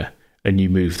finger and you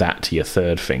move that to your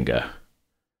third finger,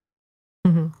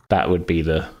 that would be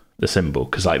the symbol,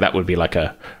 because like that would be like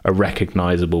a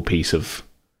recognizable piece of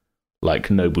like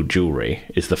noble jewelry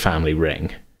is the family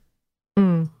ring.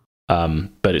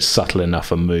 But it's subtle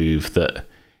enough a move that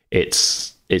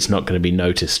it's not going to be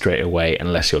noticed straight away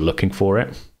unless you're looking for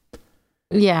it.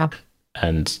 Yeah.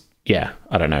 And yeah,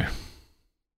 I don't know.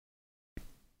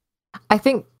 I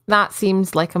think that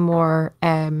seems like a more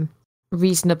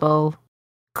reasonable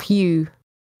cue,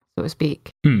 so to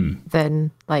speak,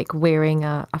 than like wearing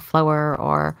a flower,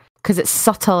 or because it's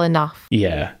subtle enough.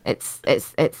 Yeah, it's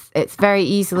very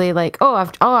easily like,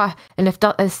 and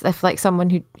if like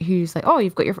someone who's like, oh,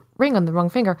 you've got your ring on the wrong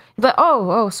finger, you're like,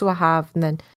 oh, so I have, and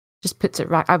then just puts it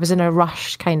right. I was in a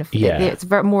rush, kind of. Yeah, it's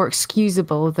very more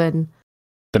excusable than.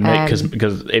 Because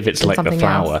if it's like the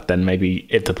flower, else. then maybe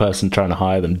if the person trying to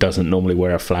hire them doesn't normally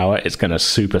wear a flower, it's going to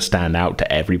super stand out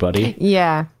to everybody.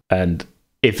 Yeah. And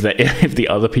if the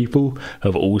other people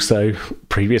have also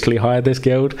previously hired this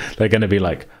guild, they're going to be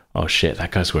like, oh shit,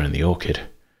 that guy's wearing the orchid.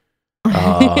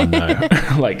 Oh no,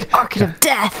 like orchid of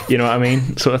death. You know what I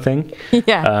mean, sort of thing.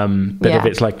 Yeah. But if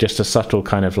it's like just a subtle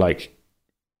kind of like,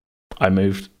 I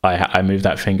moved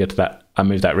that finger to that, I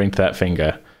moved that ring to that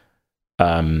finger,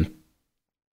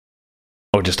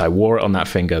 or just I wore it on that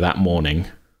finger that morning,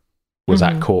 was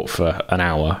at court for an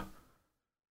hour.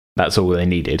 That's all they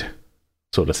needed,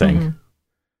 sort of thing.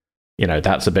 You know,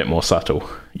 that's a bit more subtle,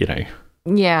 you know.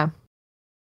 Yeah.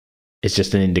 It's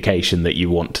just an indication that you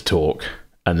want to talk,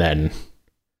 and then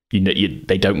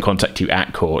they don't contact you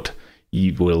at court.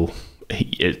 You will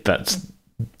hear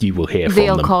from them.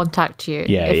 They'll contact you.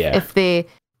 Yeah,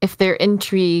 if they're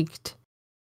intrigued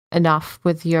enough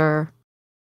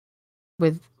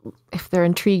if they're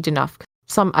intrigued enough.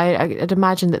 I'd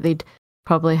imagine that they'd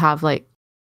probably have like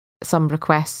some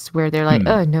requests where they're like,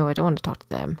 oh no, I don't want to talk to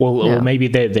them. Well, no. Or maybe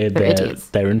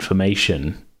their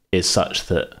information is such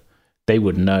that they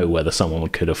would know whether someone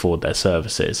could afford their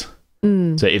services.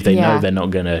 So if they know they're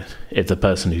not gonna, if the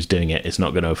person who's doing it is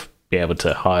not gonna be able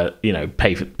to hire, you know,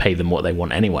 pay them what they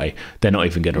want anyway, they're not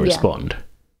even going to respond.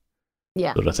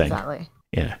 Yeah, sort of thing. Exactly.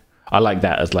 Yeah, I like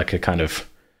that as like a kind of,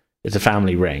 it's a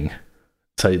family ring,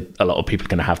 so a lot of people are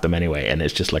going to have them anyway, and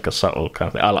it's just like a subtle kind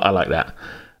of thing. I like that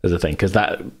as a thing, because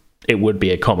that it would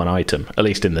be a common item, at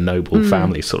least in the noble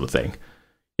family sort of thing,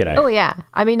 you know. Oh yeah,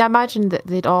 I mean, I imagine that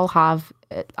they'd all have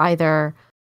either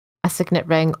a signet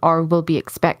ring or will be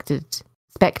expecting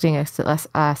a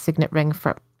signet ring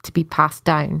to be passed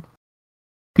down,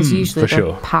 because usually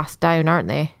they're passed down, aren't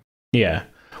they? Yeah.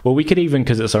 Well, we could even,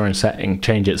 because it's our own setting,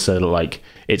 change it so that like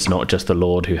it's not just the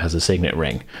Lord who has a signet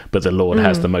ring, but the Lord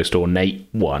has the most ornate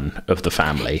one of the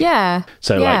family. Yeah.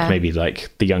 So like maybe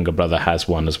like the younger brother has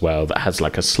one as well that has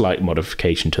like a slight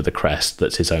modification to the crest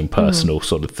that's his own personal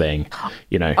sort of thing,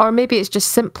 you know. Or maybe it's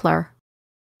just simpler.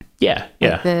 Yeah,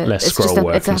 yeah. Like less scroll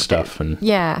work and stuff, and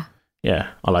yeah,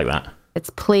 I like that. It's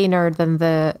plainer than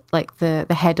the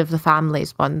head of the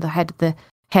family's one. The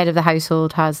head of the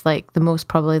household has like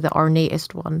probably the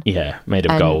ornatest one. Yeah, made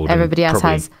of gold. Everybody else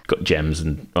has got gems,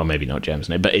 or maybe not gems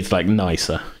in it, but it's like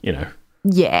nicer, you know.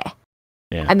 Yeah.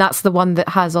 And that's the one that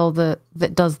has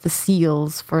that does the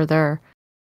seals for their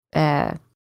own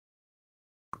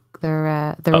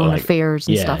affairs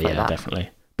and stuff like that. Yeah,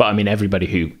 definitely. But I mean,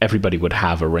 everybody would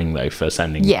have a ring though for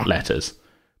sending letters,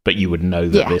 but you would know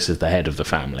that this is the head of the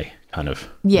family, kind of.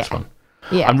 Yeah. This one.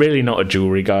 Yeah. I'm really not a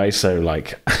jewelry guy, so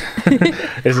like,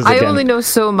 this is I only know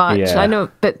so much. Yeah. I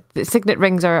know, but the signet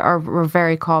rings were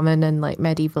very common in like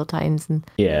medieval times, and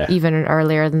even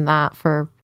earlier than that, for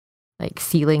like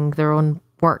sealing their own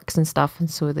works and stuff, and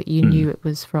so that you knew it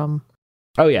was from.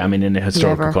 Oh yeah, I mean in a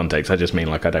historical context, I just mean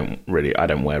like I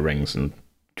don't wear rings and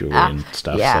jewelry and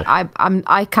stuff. Yeah, so.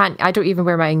 I don't even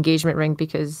wear my engagement ring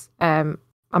because I'm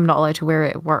not allowed to wear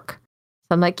it at work.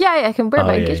 I'm like, I can wear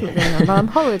my engagement ring while I'm on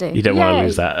holiday. You don't want to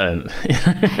lose that.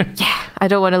 I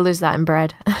don't want to lose that in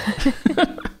bread.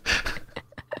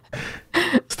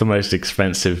 It's the most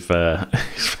expensive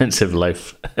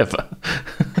loaf ever.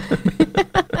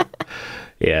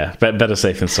 Yeah, better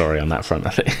safe than sorry on that front,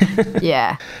 I think.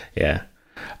 Yeah. Yeah.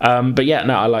 But yeah,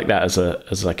 no, I like that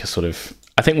as like a sort of.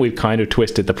 I think we've kind of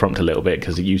twisted the prompt a little bit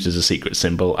because it uses a secret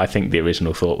symbol. I think the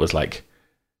original thought was like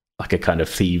a kind of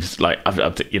thieves, like,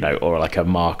 you know, or like a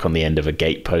mark on the end of a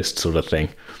gatepost sort of thing.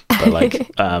 But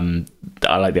like,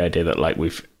 I like the idea that like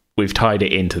we've tied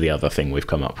it into the other thing we've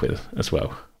come up with as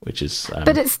well, which is.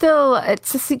 But it's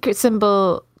a secret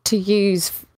symbol to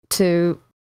use to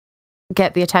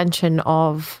get the attention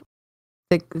of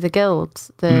the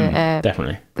guilds,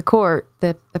 definitely the court,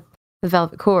 the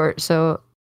Velvet Court. So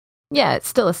yeah, it's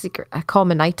still a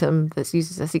common item that's used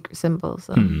as a secret symbol.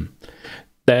 So.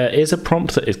 There is a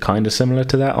prompt that is kind of similar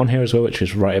to that on here as well, which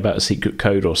is write about a secret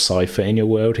code or cipher in your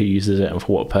world, who uses it and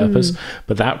for what purpose.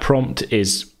 But that prompt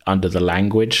is under the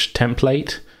language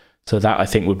template. So that I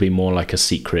think would be more like a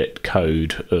secret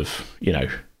code of, you know.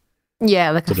 Yeah,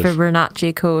 like a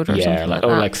Fibonacci code or something like that.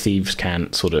 Or like thieves'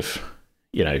 cant sort of,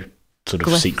 you know, sort of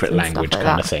Glyphs secret language like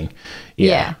kind that. of thing.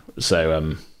 Yeah.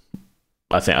 So,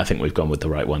 I think we've gone with the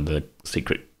right one.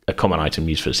 A common item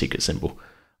used for a secret symbol.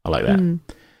 I like that.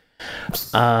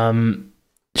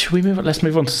 Should we move on? Let's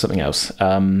move on to something else.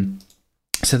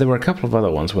 So there were a couple of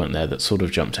other ones, weren't there, that sort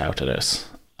of jumped out at us.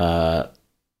 I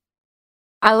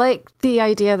like the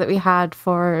idea that we had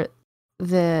for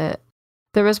there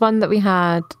was one that we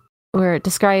had where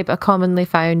describe a commonly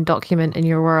found document in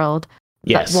your world.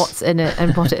 Yes. What's in it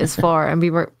and what it is for. And we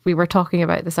were talking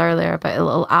about this earlier about a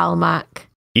little almanac.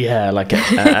 Yeah, like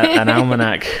an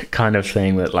almanac kind of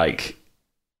thing that like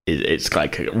it's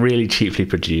like really cheaply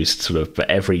produced sort of, but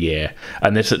every year.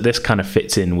 And this kind of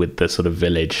fits in with the sort of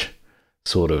village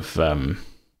sort of.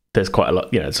 There's quite a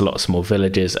lot, it's a lot of small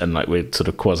villages, and like with sort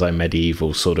of quasi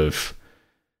medieval sort of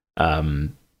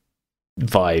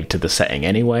vibe to the setting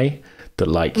anyway. That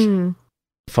like.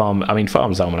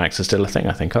 Farms almanacs are still a thing,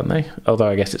 I think, aren't they? Although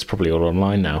I guess it's probably all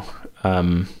online now.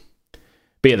 But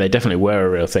yeah, they definitely were a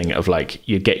real thing of like,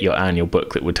 you get your annual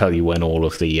book that would tell you when all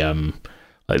of the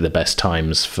like the best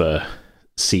times for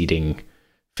seeding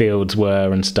fields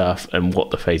were and stuff, and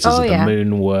what the phases of the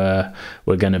moon were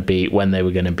going to be, when they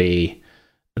were going to be,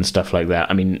 and stuff like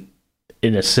that. I mean,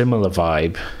 in a similar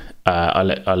vibe,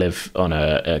 I live on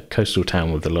a coastal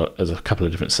town with there's a couple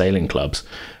of different sailing clubs.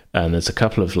 And there's a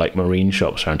couple of like marine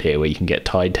shops around here where you can get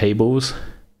tide tables.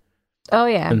 Oh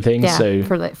yeah, and things. Yeah, so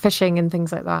for like fishing and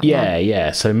things like that.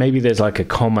 Yeah. So maybe there's like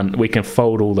we can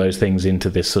fold all those things into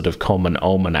this sort of common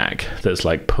almanac that's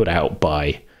like put out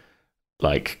by,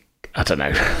 like, I don't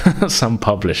know, some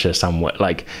publisher somewhere,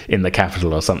 like in the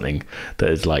capital or something, that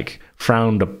is like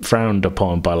frowned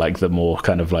upon by like the more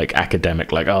kind of like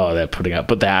academic, like, oh, they're putting out,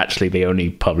 but they're actually the only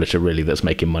publisher really that's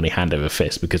making money hand over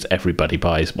fist because everybody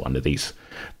buys one of these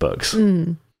books.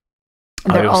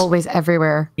 They're always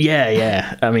everywhere.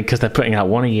 Yeah. I mean, because they're putting out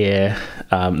one a year,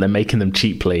 they're making them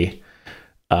cheaply,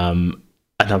 and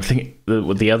I'm thinking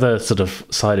the other sort of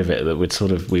side of it that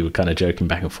we were kind of joking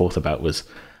back and forth about was,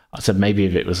 I said maybe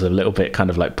if it was a little bit kind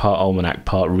of like part almanac,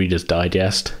 part Reader's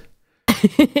Digest.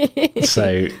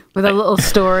 So with a little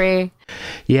story.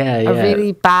 Yeah. A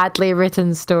really badly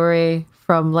written story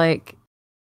from like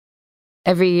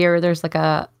every year there's like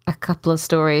a couple of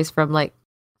stories from like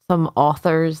some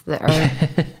authors that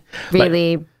are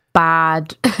really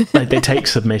bad. Like they take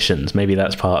submissions, maybe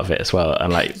that's part of it as well.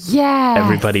 And like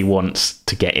everybody wants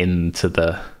to get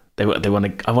into I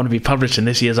want to be published in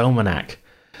this year's almanac.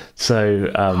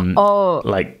 So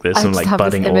like there's some like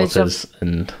budding authors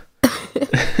and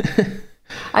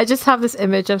I just have this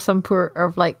image of some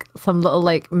little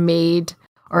like maid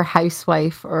or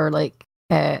housewife or like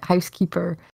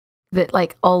housekeeper that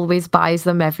like always buys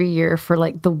them every year for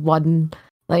like the one,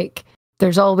 like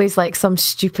there's always like some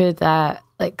stupid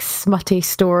like smutty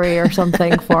story or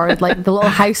something for like the little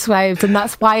housewives, and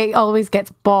that's why it always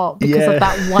gets bought because of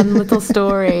that one little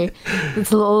story.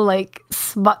 It's a little like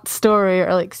smut story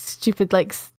or like stupid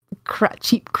like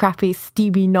cheap crappy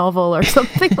steamy novel or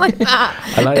something like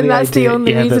that. I like and that's idea. The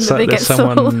only reason that they get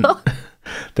sold.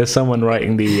 There's someone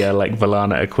writing the like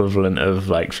Valana equivalent of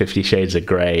like 50 Shades of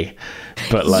Grey,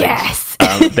 but like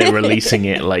they're releasing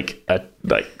it like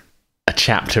a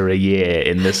chapter a year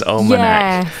in this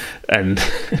almanac, and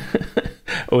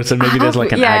also maybe there's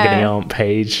like an agony aunt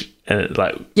page and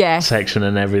like section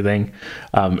and everything,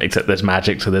 except there's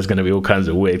magic, so there's going to be all kinds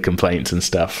of weird complaints and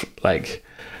stuff like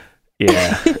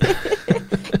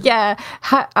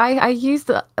I used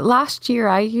last year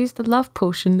I used the love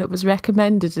potion that was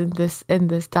recommended in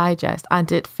this digest,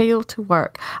 and it failed to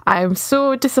work. I am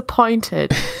so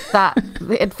disappointed that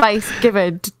the advice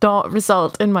given did not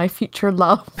result in my future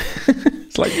love.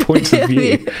 It's like points of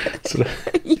view.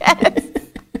 Yes.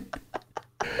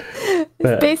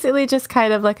 It's basically just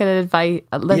kind of like an advice,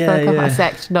 a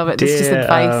section of it that's just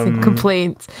advice and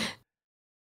complaints.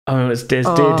 Oh, it's Dear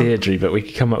Deirdre, but we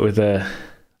could come up with an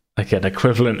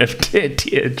equivalent of Dear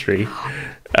Deirdre.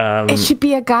 It should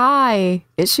be a guy.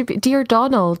 It should be Dear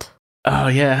Donald. Oh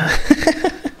yeah.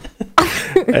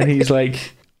 And he's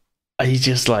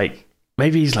just like,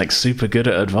 maybe he's like super good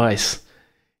at advice.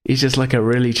 He's just like a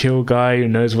really chill guy who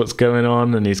knows what's going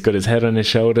on, and he's got his head on his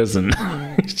shoulders, and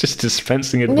he's just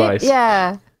dispensing advice.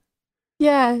 Yeah.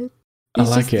 He's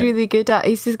like just really good at.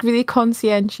 He's this really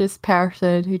conscientious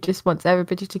person who just wants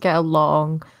everybody to get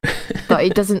along, but he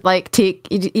doesn't like take.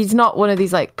 He's not one of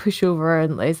these like pushover,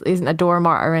 and he isn't a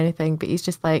doormat or anything. But he's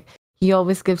just like, he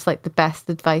always gives like the best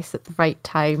advice at the right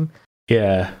time.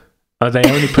 Yeah. Are they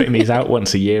only putting these out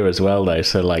once a year as well, though?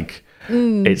 So like,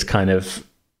 it's kind of.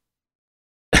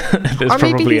 There's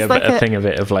probably a thing of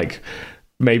it of like,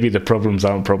 maybe the problems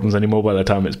aren't problems anymore by the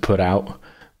time it's put out,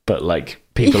 but like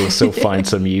people will still find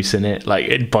some use in it.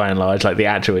 Like by and large, like the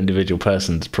actual individual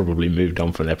person's probably moved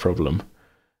on from their problem.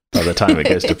 by the time it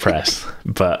goes to press.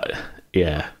 But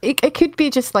yeah, it could be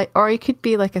just like, or it could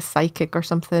be like a psychic or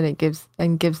something. It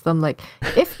gives them like,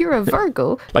 if you're a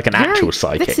Virgo, like an actual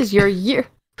psychic. This is your year.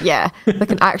 Yeah,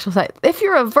 like an actual psychic. If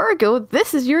you're a Virgo,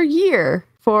 this is your year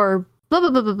for blah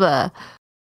blah blah blah blah.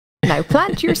 Now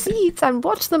plant your seeds and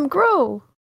watch them grow,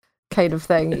 kind of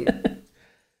thing.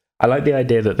 I like the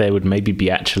idea that there would maybe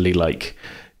be actually like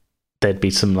there'd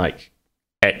be some like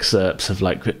excerpts of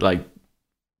like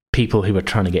people who are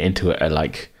trying to get into it are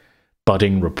like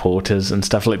budding reporters and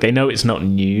stuff. Like they know it's not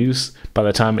news by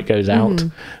the time it goes out,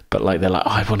 but like they're like,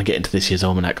 oh, I want to get into this year's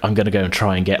almanac. I'm going to go and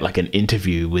try and get like an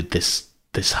interview with this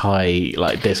high,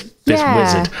 like this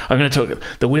wizard. I'm going to talk.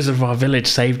 The wizard of our village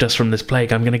saved us from this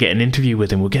plague. I'm going to get an interview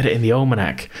with him. We'll get it in the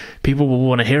almanac. People will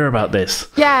want to hear about this.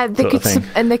 Yeah, they could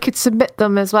and they could submit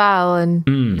them as well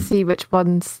and see which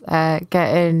ones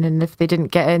get in. And if they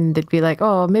didn't get in, they'd be like,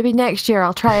 oh, maybe next year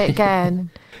I'll try it again.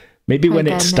 Maybe when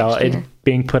it started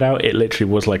being put out, it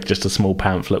literally was like just a small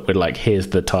pamphlet with like, here's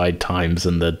the tide times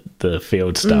and the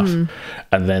field stuff.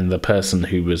 And then the person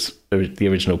who was the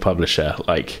original publisher,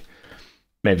 like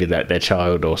maybe their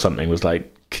child or something was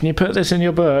like, can you put this in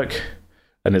your book?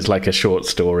 And it's like a short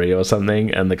story or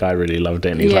something. And the guy really loved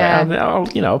it. And he's like,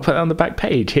 I'll put it on the back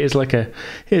page. Here's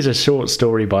a short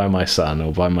story by my son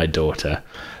or by my daughter.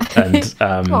 And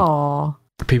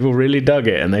people really dug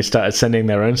it, and they started sending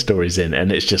their own stories in,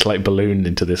 and it's just like ballooned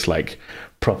into this like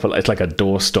proper. It's like a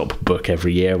doorstop book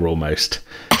every year almost.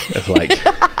 It's like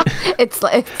it's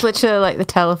literally like the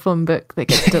telephone book that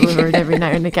gets delivered every now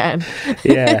and again.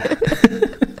 Yeah.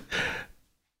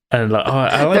 And like,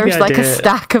 I like there's the like idea. A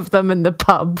stack of them in the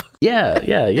pub.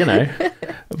 Yeah, you know.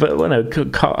 But when a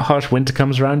harsh winter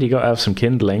comes around, you got to have some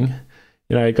kindling.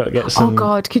 You know, you got to get some. Oh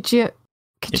God, could you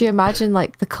imagine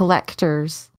like the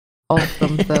collectors of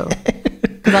them though?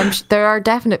 Because there are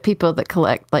definite people that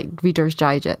collect like Reader's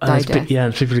Digest.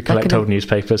 And people who collect old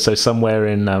newspapers. So somewhere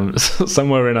in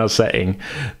our setting,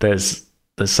 there's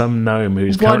some gnome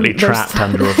who's currently trapped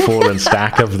under a fallen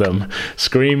stack of them,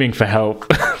 screaming for help,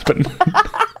 but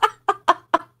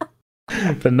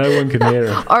no one can hear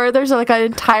him. Or there's like an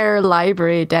entire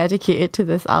library dedicated to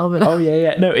this album. Oh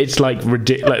yeah. No, it's like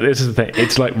like this is the thing.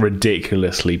 It's like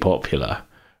ridiculously popular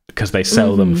because they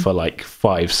sell them for like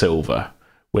 5 silver,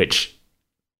 which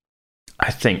I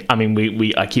think. I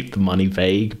mean, I keep the money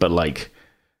vague, but like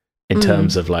in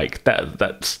terms of like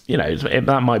that's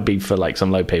that might be for like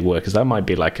some low paid workers. That might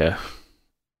be like a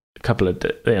couple of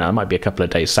it might be a couple of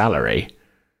days' salary.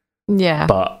 Yeah,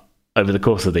 but over the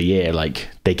course of the year, like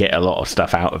they get a lot of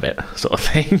stuff out of it, sort of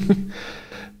thing.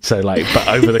 So like,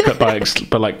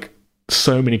 but like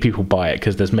so many people buy it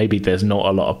because there's not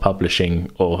a lot of publishing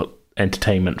or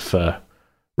entertainment for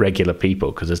regular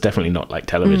people because there's definitely not like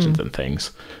televisions and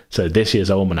things. So this year's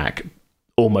almanac,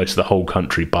 almost the whole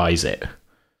country buys it.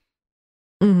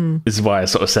 This is why I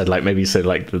sort of said like maybe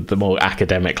like the more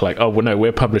academic, like, oh well, no,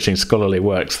 we're publishing scholarly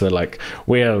works. They're like,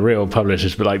 we are real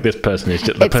publishers, but like this person is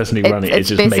just the person who run it is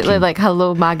just basically making, like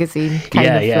Hello Magazine kind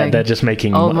of thing. They're just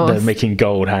making Almost. They're making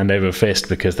gold hand over fist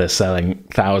because they're selling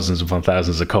thousands upon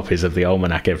thousands of copies of the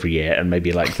almanac every year, and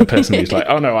maybe like the person who's like,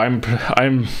 oh no, I'm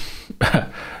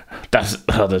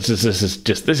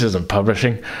this isn't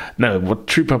publishing. No, what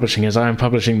true publishing is, I'm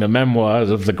publishing the memoirs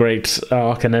of the great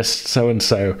arcanist so and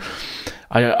so.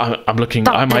 I'm looking.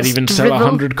 I might even sell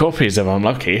 100 copies if I'm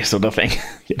lucky, sort of thing.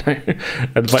 You know.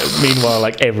 But meanwhile,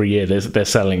 like every year, they're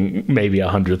selling maybe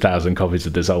 100,000 copies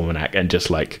of this almanac and just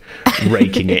like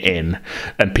raking it in,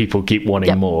 and people keep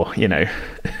wanting more. You know.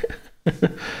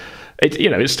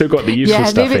 It's still got the useful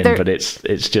stuff in, but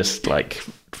it's just like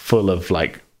full of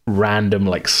like random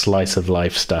like slice of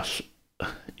life stuff.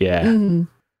 Yeah.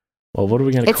 Well, what are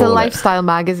we going to call it? It's a lifestyle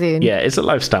magazine. Yeah, it's a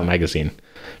lifestyle magazine,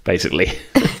 basically.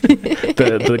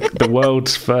 the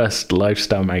world's first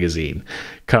lifestyle magazine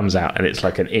comes out, and it's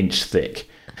like an inch thick,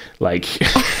 like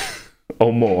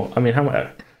or more. I mean, how much?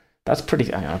 That's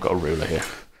pretty. Hang on, I've got a ruler here.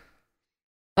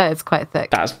 It's quite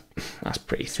thick. That's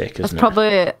pretty thick, isn't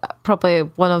it? Probably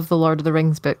one of the Lord of the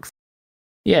Rings books.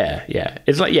 Yeah.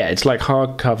 It's like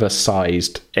hardcover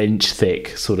sized, inch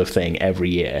thick sort of thing every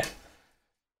year.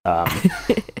 Well,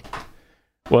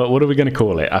 what are we going to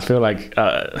call it? I feel like,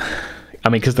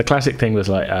 because the classic thing was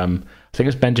like, I think it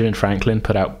was Benjamin Franklin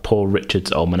put out Poor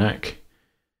Richard's Almanac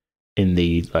in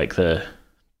the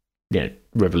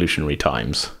revolutionary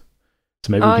times.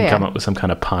 So maybe we can come up with some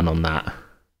kind of pun on that.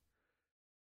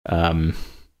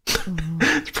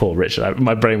 Poor Richard.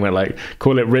 My brain went like,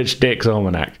 call it Rich Dick's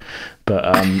Almanac, but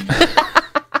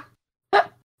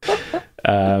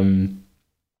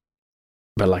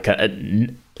but like a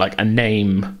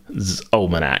name's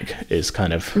almanac is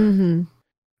kind of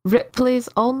Ripley's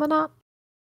Almanac.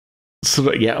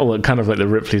 Sort of, yeah, well, kind of like the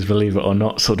Ripley's Believe It or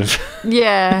Not sort of.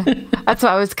 Yeah, that's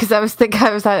what I was, because I was thinking,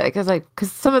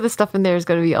 because some of the stuff in there is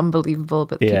going to be unbelievable,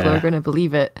 but people are going to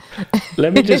believe it.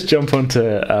 Let me just jump onto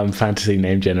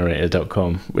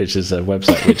fantasynamegenerator.com, which is a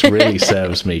website which really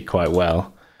serves me quite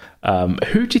well.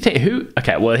 Who do you think?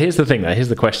 Okay, well, here's the thing. Here's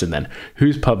the question then.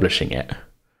 Who's publishing it?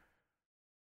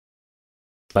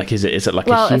 Like, is it like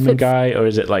a human guy, or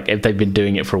is it like if they've been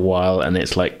doing it for a while and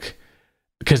it's like,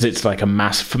 because it's like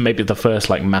maybe the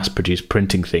first like mass-produced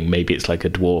printing thing, maybe it's like a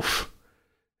dwarf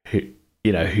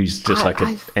who's just like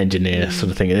an engineer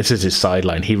sort of thing. And this is his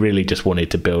sideline. He really just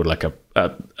wanted to build like a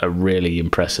really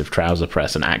impressive trouser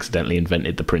press and accidentally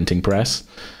invented the printing press.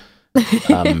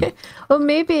 Well,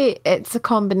 maybe it's a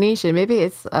combination. Maybe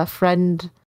it's a friend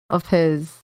of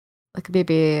his, like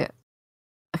maybe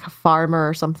like a farmer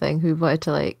or something who wanted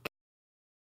to, like,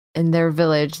 in their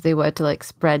village, they wanted to like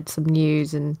spread some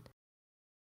news and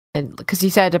because he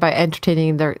said about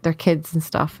entertaining their kids and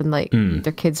stuff, and like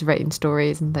their kids writing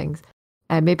stories and things.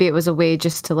 Maybe it was a way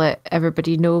just to let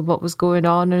everybody know what was going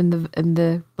on in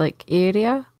the like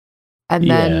area, and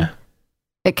then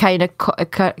it kind of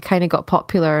got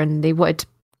popular, and they wanted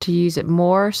to use it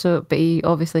more. So, but he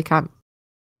obviously can't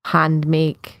hand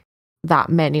make that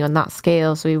many on that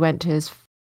scale. So he went to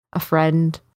a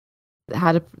friend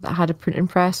that had a printing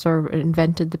press, or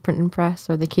invented the printing press,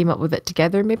 or they came up with it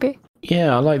together. Maybe.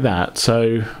 Yeah, I like that.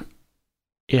 So,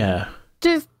 yeah.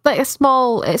 Just like it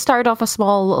started off a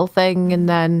small little thing, and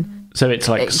then so it's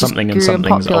like something and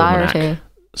something's almanac.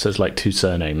 So it's like two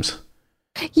surnames.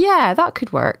 Yeah, that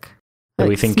could work. Are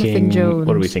we thinking?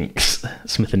 What do we think?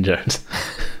 Smith and Jones.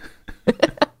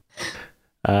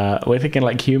 We're thinking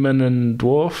like human and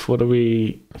dwarf. What do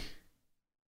we?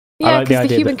 Yeah, because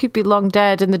the human could be long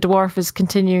dead, and the dwarf is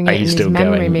continuing it in his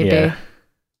memory. Maybe.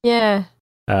 Yeah.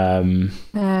 I'm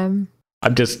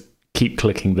just keep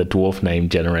clicking the dwarf name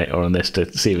generator on this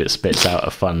to see if it spits out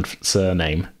a fun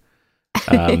surname.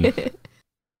 I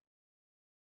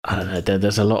don't know.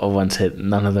 There's a lot of ones here.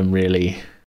 None of them really.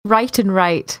 Right and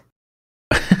right.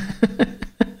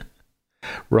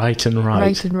 Right and right.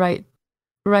 Right and right.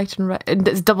 Right and right. And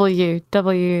it's W.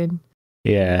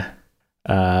 Yeah.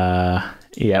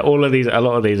 Yeah. A lot of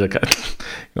these are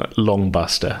long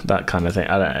buster, that kind of thing.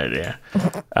 I don't know. Yeah.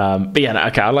 But yeah,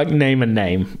 okay. I like name and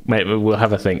name. Maybe we'll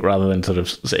have a think rather than sort of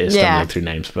stumbling through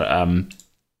names. But I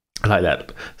like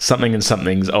that. Something and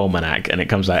something's almanac, and it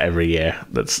comes out every year.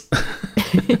 That's.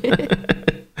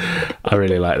 I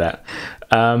really like that.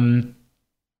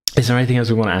 Is there anything else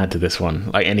we want to add to this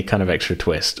one? Like any kind of extra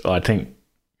twist? Or I don't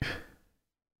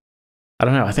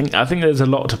know. I think there's a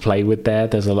lot to play with there.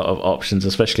 There's a lot of options,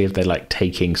 especially if they're like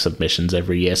taking submissions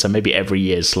every year. So maybe every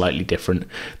year is slightly different.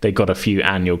 They got a few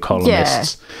annual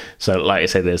columnists. Yeah. So like I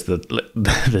say, there's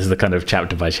the kind of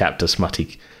chapter by chapter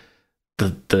smutty,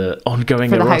 the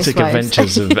ongoing erotic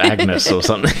adventures of Agnes or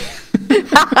something.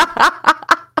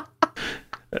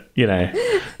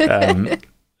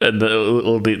 And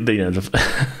the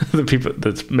people,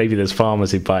 maybe there's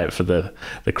farmers who buy it for the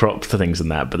crop things and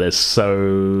that, but there's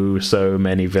so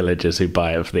many villagers who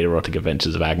buy it for the erotic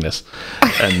adventures of Agnes,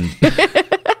 and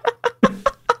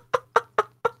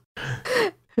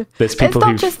there's people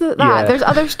who. It's not just that. Yeah. There's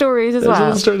other stories as well.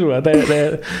 Other stories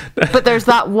but there's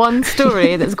that one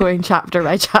story that's going chapter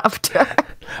by chapter.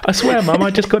 I swear, Mum, I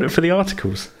just got it for the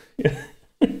articles.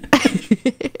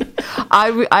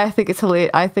 I think it's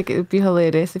hilarious. I think it would be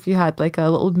hilarious if you had like a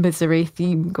little misery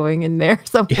theme going in there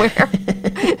somewhere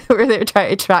where they're trying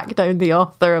to track down the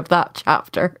author of that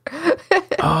chapter.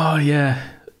 Oh yeah.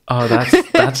 Oh,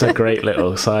 that's a great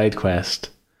little side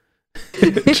quest.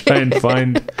 Try and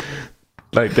find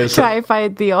and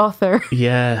find the author.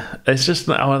 Yeah, it's just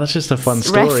that's just a fun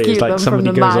story. Rescue it's like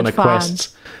somebody goes on a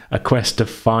quest to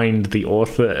find the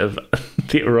author of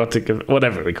the erotic,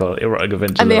 whatever we call it, erotic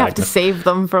adventures, and they have to save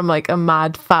them from like a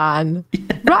mad fan.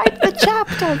 Yeah. Write the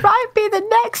chapter. Write me the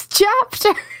next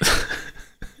chapter.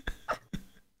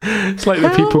 It's like the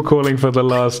people calling for the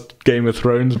last Game of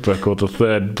Thrones book or the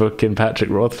third book in Patrick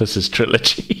Rothfuss's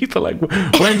trilogy. They're like,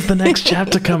 when's the next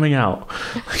chapter coming out?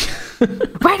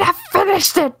 When I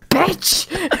finished it, bitch.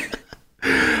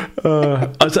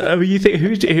 You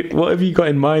think what have you got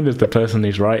in mind as the person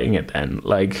who's writing it? Then,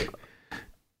 like,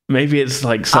 maybe it's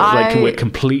like we're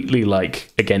completely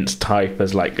like against type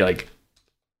as like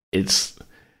it's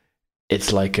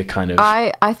like a kind of.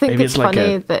 I think it's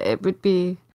funny that it would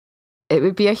be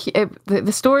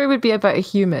the story would be about a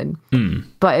human,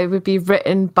 but it would be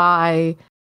written by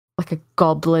like a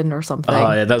goblin or something.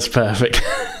 Oh yeah, that's perfect.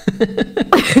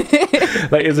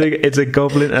 Like it's a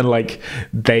goblin, and like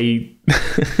they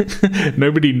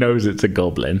nobody knows it's a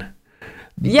goblin.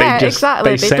 Yeah,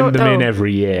 exactly. They send don't them in know.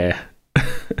 every year.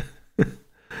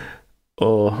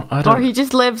 Or I don't. Or he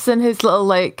just lives in his little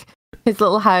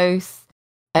house,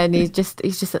 and he's just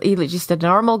a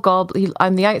normal goblin.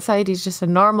 On the outside, he's just a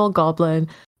normal goblin,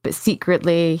 but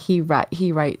secretly he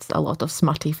writes a lot of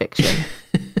smutty fiction.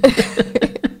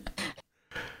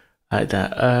 Like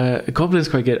that. Goblin's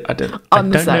quite good. I don't On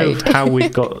the know side. how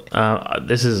we've got.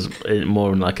 This is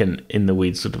more like an in the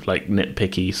weeds sort of like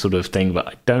nitpicky sort of thing, but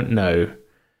I don't know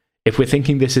if we're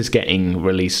thinking this is getting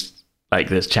released. Like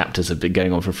there's chapters have been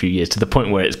going on for a few years to the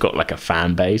point where it's got like a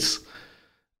fan base.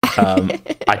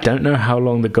 I don't know how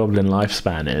long the goblin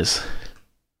lifespan is.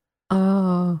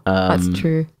 Oh, that's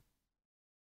true.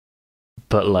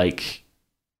 But like,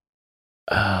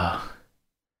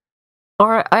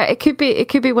 Or it could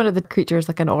be one of the creatures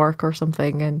like an orc or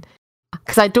something, and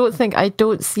because I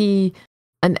don't see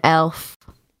an elf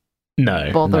no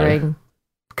bothering,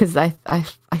 because I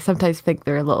sometimes think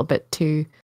they're a little bit too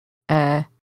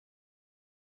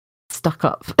stuck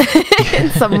up in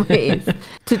some ways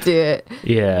to do it.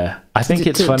 Yeah, I think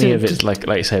it's funny if it's like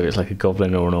you say, if it's like a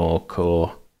goblin or an orc,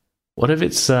 or what if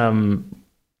it's a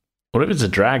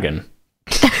dragon?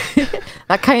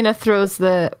 That kind of throws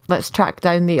the let's track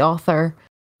down the author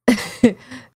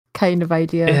kind of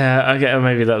idea. Yeah, I get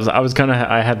maybe that was.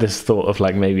 I had this thought of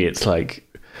like maybe it's like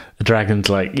a dragon's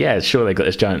like, yeah, sure they got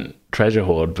this giant treasure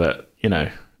hoard, but you know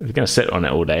if you're gonna sit on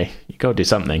it all day, you gotta do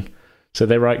something. So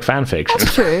they write fan fiction.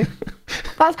 That's true.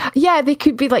 They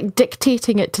could be like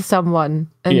dictating it to someone,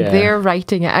 and they're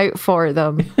writing it out for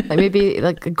them. Like maybe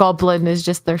like a goblin is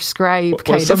just their scribe. Well,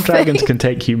 kind some of dragons thing. can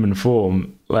take human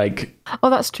form. Like, oh,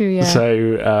 that's true. Yeah. So,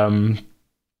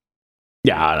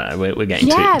 yeah, I don't know. We're getting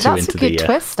too that's into a good the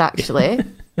twist. Actually,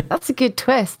 that's a good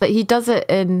twist that he does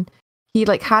it he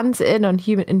like hands it in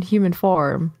human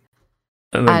form.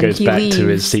 and then goes he back leaves, to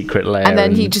his secret lair. And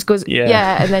then he just goes,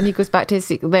 yeah. and then he goes back to his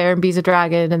secret lair and bees a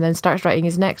dragon, and then starts writing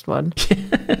his next one.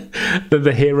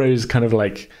 the heroes kind of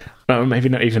like, well, maybe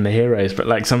not even the heroes, but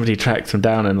like somebody tracks them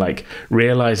down and like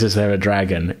realizes they're a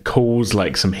dragon, calls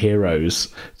like some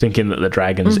heroes, thinking that the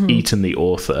dragon's eaten the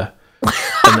author.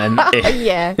 And then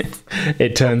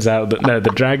it turns out that no, the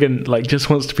dragon like just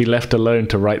wants to be left alone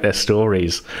to write their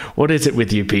stories. What is it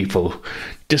with you people?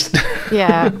 Just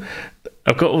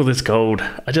I've got all this gold.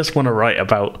 I just want to write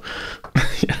about.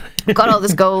 I've got all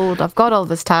this gold. I've got all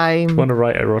this time. I want to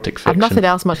write erotic fiction. I've nothing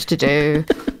else much to do.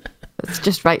 Let's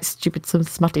just write some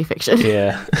smutty fiction.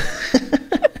 Yeah.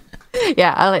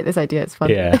 Yeah, I like this idea. It's fun.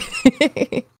 Yeah.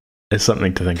 It's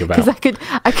something to think about. Because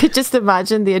I could just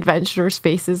imagine the adventurers'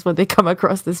 faces when they come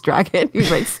across this dragon who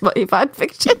writes smutty fan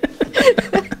fiction.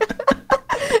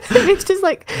 He's just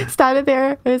like standing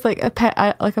there with like a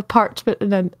parchment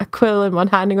and then a quill in one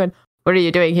hand and going, "What are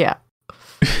you doing here?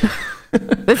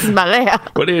 This is my lair.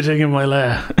 What are you doing in my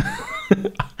lair?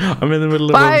 I'm in the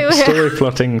middle of a story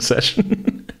plotting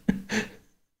session.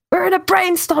 We're in a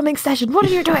brainstorming session. What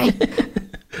are you doing?"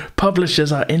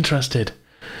 Publishers are interested.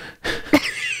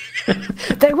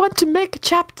 They want to make a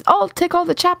chapter. I'll take all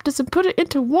the chapters and put it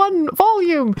into one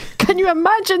volume. Can you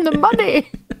imagine the money?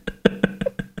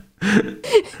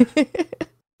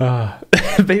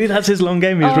 Maybe that's his long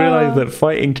game. He's realised that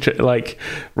fighting, like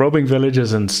robbing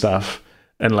villagers and stuff,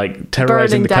 and like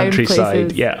terrorising the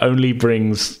countryside, places. Only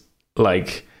brings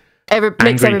like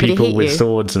makes angry people hate with you.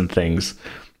 swords and things.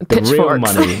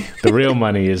 Pitchforks. The real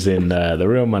money is in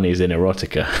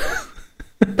erotica.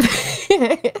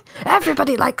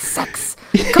 Everybody likes sex.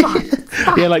 Come on.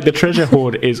 Yeah, like the treasure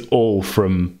hoard is all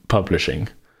from publishing.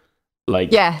 Like,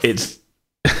 it's.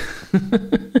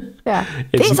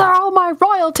 These are all my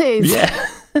royalties.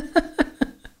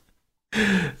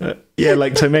 Yeah.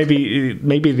 Like so maybe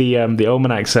the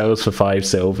almanac sells for 5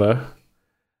 silver,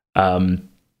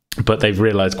 but they've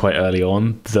realized quite early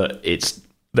on that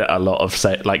a lot of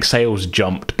sales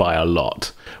jumped by a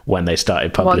lot when they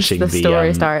started publishing. Once the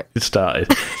story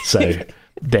started. So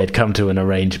they'd come to an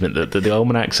arrangement that the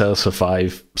almanac sells for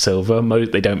 5 silver.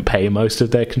 They don't pay most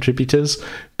of their contributors,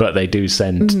 but they do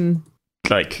send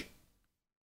like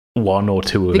 1 or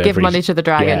 2 of they every. Give money to the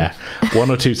dragon. Yeah,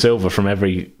 1 or 2 silver from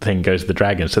everything goes to the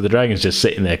dragon. So the dragon's just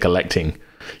sitting there collecting,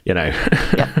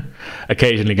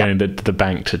 occasionally going to the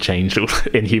bank to change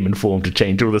in human form to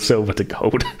change all the silver to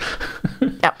gold.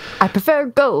 Yep, I prefer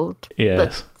gold. Yes,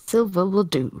 but silver will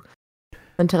do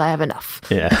until I have enough.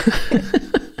 Yeah.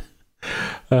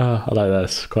 I like that.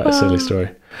 It's quite a silly story.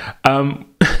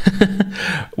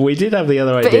 We did have the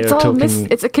other idea of talking.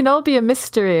 It can all be a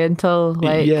mystery until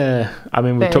like. Yeah, I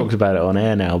mean we've talked about it on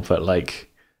air now, but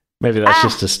like Maybe that's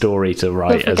just a story to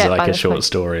write as like a short point.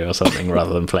 story or something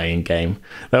rather than playing game.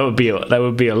 That would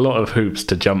be a lot of hoops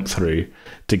to jump through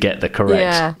to get the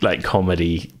correct like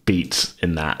comedy beats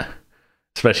in that.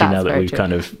 Especially now that we've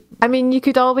kind of... I mean, you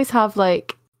could always have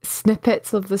like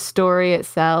snippets of the story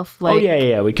itself. Like,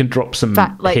 we can drop some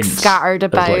like hints scattered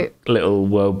about, like little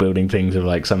world building things of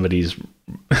like somebody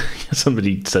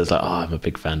says like, "Oh, I'm a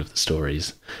big fan of the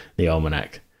stories, the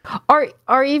almanac,"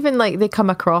 or even like they come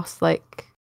across like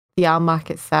the almanac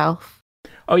itself.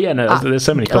 Oh yeah, no, there's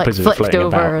so many copies like, of it floating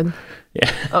about.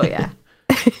 Yeah. Oh yeah.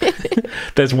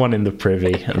 There's one in the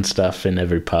privy and stuff in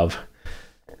every pub.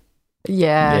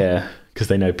 Yeah. Yeah, because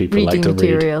they know people Reading like to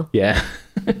material. read. Yeah.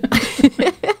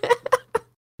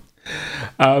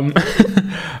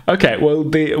 Okay, well,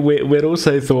 we'd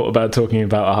also thought about talking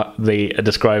about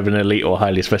describe an elite or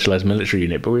highly specialized military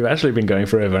unit, but we've actually been going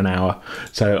for over an hour,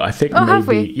 so I think maybe have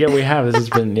we? Yeah, we have. This has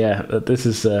been this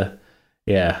is this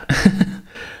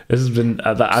has been.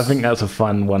 I think that's a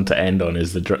fun one to end on.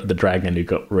 Is the dragon who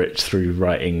got rich through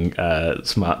writing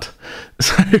smut?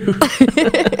 So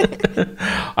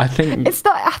I think it's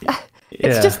not.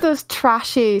 It's just those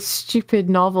trashy, stupid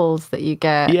novels that you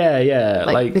get. Yeah.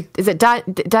 Like is it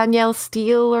Danielle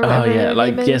Steele or whatever? Oh yeah,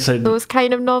 like so those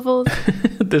kind of novels.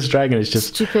 This dragon is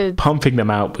just stupid, pumping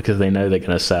them out because they know they're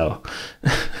going to sell.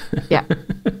 Yeah.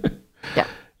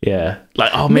 Yeah,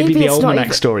 like maybe the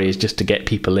almanac story is just to get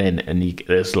people in, and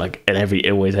there's like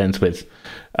it always ends with,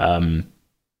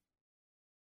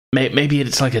 maybe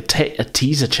it's like a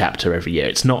teaser chapter every year.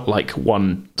 It's not like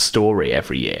one story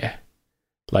every year,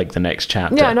 like the next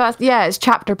chapter. No, it's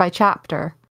chapter by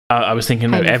chapter. I was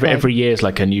thinking every year is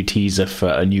like a new teaser for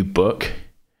a new book.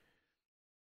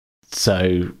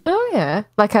 So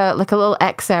like a little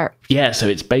excerpt. Yeah, so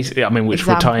it's basically, I mean, which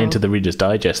will tie into the Reader's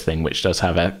Digest thing, which does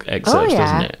have excerpts,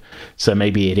 doesn't it? So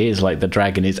maybe it is like the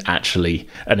dragon is actually,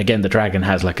 and again, the dragon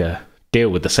has like a deal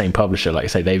with the same publisher. Like I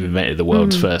say, they've invented the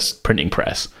world's first printing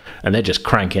press, and they're just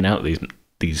cranking out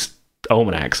these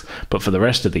almanacs. But for the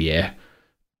rest of the year,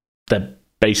 they're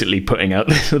basically putting out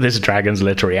this dragon's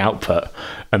literary output,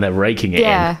 and they're raking it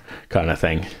in, kind of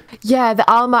thing. Yeah, the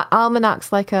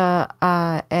almanac's like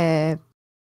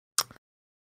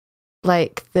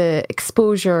like the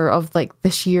exposure of like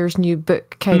this year's new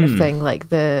book kind of thing, like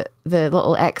the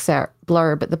little excerpt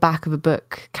blurb at the back of a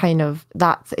book, kind of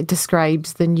it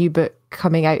describes the new book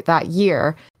coming out that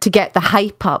year to get the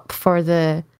hype up for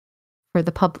the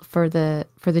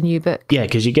new book. Yeah,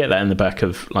 because you get that in the back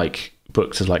of like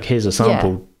books as like, here's a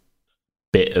sample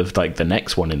bit of like the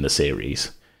next one in the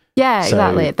series. Yeah,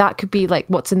 exactly. That could be like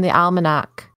what's in the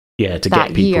almanac. Yeah, to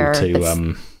get people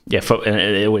to and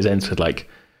it always ends with like,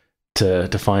 to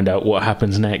find out what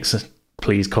happens next,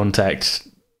 please contact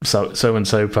so and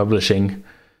so publishing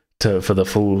for the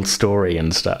full story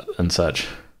and such.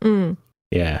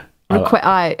 Yeah.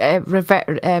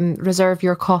 Reserve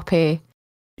your copy.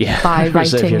 Yeah. By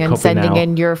writing and sending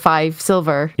in your 5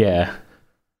 silver. Yeah.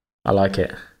 I like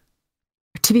it.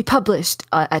 To be published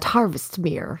at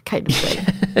Harvestmere, kind of thing.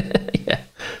 Yeah.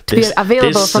 To be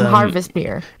available from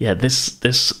Harvestmere. Yeah, this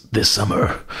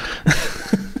summer.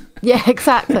 Yeah,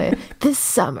 exactly. This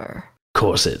summer.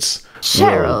 Corsets.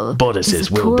 Cheryl. Bodices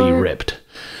will be ripped.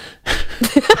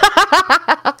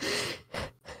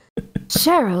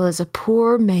 Cheryl is a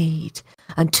poor maid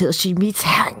until she meets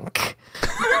Hank.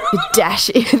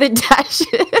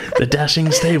 The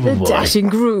dashing stable boy. The dashing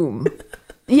groom.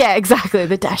 Yeah, exactly.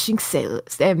 The dashing sailor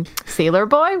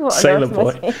boy? What sailor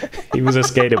boy. He was a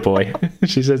skater boy.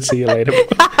 She said, see you later.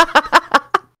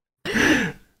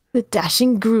 The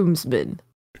dashing groomsman.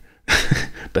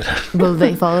 But will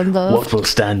they fall in love? What will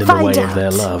stand in the way of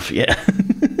their love? Yeah.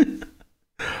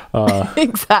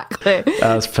 Exactly.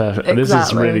 That's perfect. Exactly. This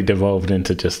has really devolved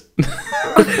into just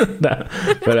that.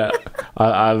 But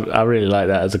I really like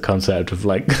that as a concept of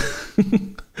like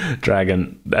a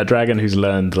dragon who's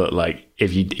learned that like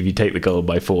if you take the gold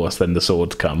by force, then the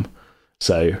swords come.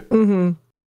 So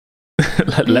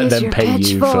let them pay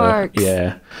you for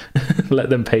let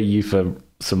them pay you for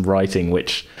some writing,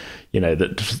 which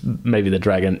that maybe the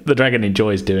dragon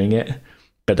enjoys doing it,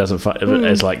 but doesn't find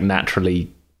it's like naturally.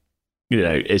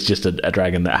 It's just a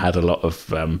dragon that had a lot of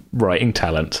writing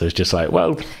talent. So it's just like,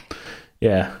 well,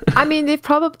 yeah. I mean, they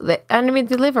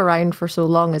live around for so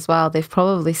long as well. They've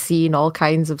probably seen all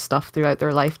kinds of stuff throughout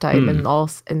their lifetime, and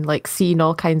like seen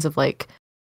all kinds of like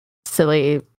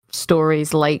silly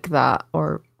stories like that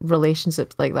or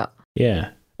relationships like that. Yeah,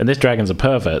 and this dragon's a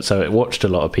pervert, so it watched a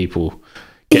lot of people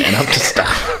getting up to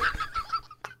stuff,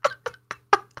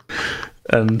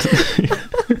 and.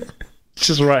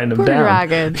 Just writing them down.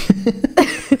 Dragon.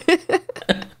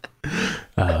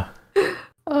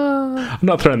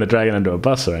 not throwing the dragon under a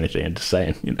bus or anything. I'm just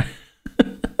saying, you know.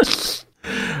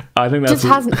 I think that's just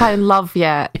hasn't found love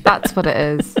yet. That's what it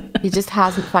is. He just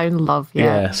hasn't found love yet.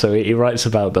 Yeah, so he writes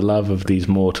about the love of these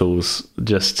mortals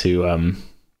just to,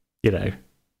 you know,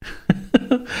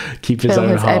 keep his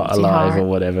own heart alive or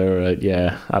whatever.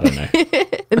 Yeah, I don't know.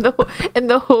 in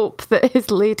the hope that his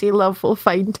lady love will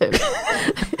find him.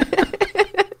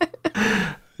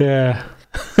 Yeah.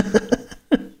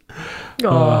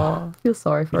 Oh, feel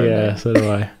sorry for him. Yeah, so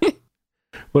do I.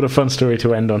 What a fun story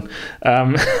to end on.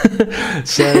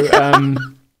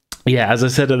 Yeah, as I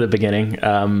said at the beginning,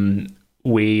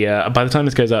 we by the time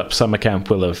this goes up, summer camp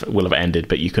will have ended.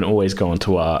 But you can always go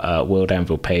onto our World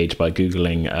Anvil page by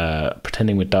googling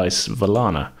 "Pretending with Dice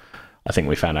Valana." I think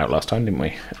we found out last time, didn't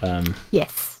we?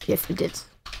 Yes, we did.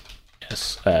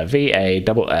 Yes,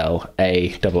 VALLANNA,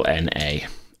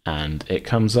 and it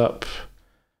comes up.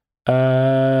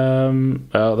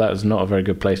 Oh, that is not a very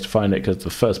good place to find it because the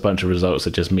first bunch of results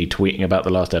are just me tweeting about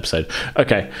the last episode.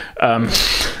 Okay.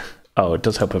 Oh, it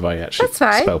does help if I actually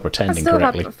spell pretending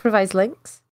correctly. Provides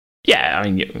links. Yeah, I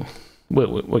mean,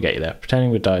 we'll get you there.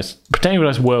 Pretending with Dice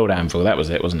World Anvil. That was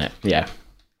it, wasn't it? Yeah.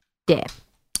 Yeah.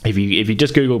 If you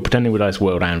just Google Pretending with Dice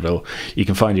World Anvil, you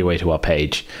can find your way to our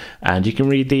page, and you can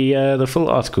read the full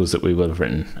articles that we will have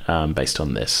written based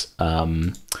on this.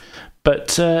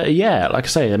 But yeah, like I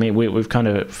say, I mean, we've kind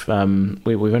of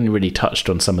we've only really touched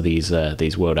on some of these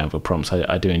World Anvil prompts.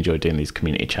 I do enjoy doing these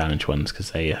community challenge ones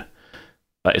because they,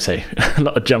 like I say, a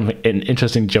lot of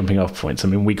interesting jumping off points. I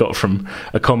mean, we got from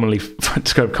a commonly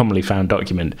found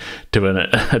document to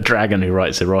a dragon who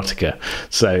writes erotica,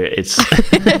 so it's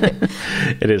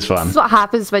it is fun. This is what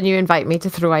happens when you invite me to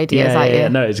throw ideas at you. Yeah,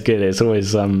 no, it's good. It's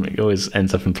always it always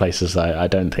ends up in places I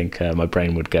don't think my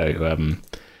brain would go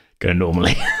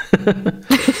normally.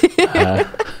 Yeah,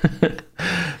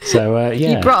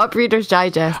 you brought up Reader's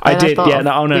Digest. I did. Yeah.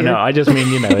 No. I just mean,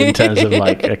 you know, in terms of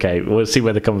like, okay, we'll see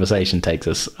where the conversation takes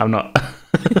us. I'm not.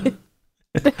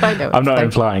 I know. I'm not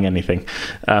implying anything.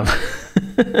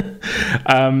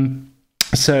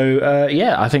 So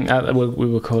yeah, I think we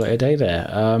will call it a day there.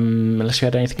 Unless you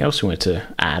had anything else you wanted to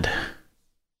add.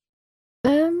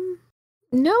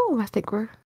 No, I think we're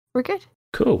good.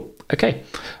 Cool. Okay.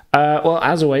 Well,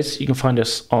 as always, you can find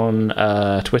us on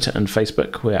Twitter and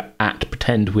Facebook. We're at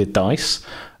Pretend with Dice.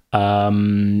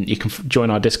 You can join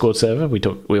our Discord server. We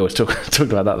always talked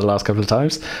about that the last couple of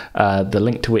times. The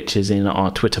link to which is in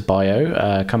our Twitter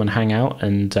bio. Come and hang out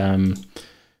and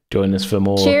join us for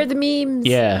more. Share the memes.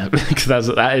 Yeah, because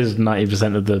that is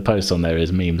 90% of the posts on there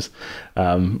is memes,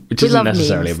 which isn't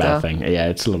necessarily a bad thing. Yeah,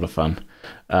 it's a lot of fun.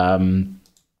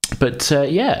 But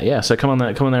yeah. So come on there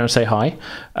and say hi.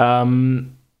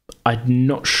 I'm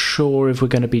not sure if we're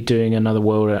going to be doing another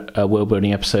world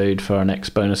building episode for our next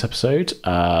bonus episode,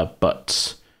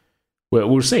 but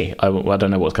we'll see. I don't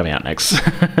know what's coming out next.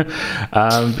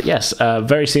 But yes,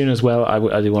 very soon as well.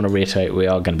 I do want to reiterate we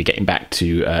are going to be getting back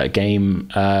to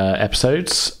game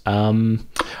episodes. I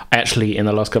actually, in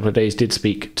the last couple of days, did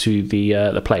speak to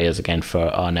the players again for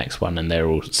our next one, and they're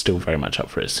all still very much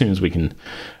up for it. As soon as we can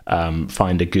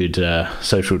find a good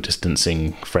social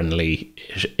distancing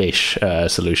friendly-ish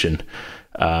solution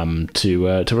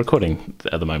to recording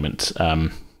at the moment.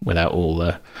 Without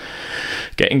all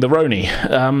getting the Roni.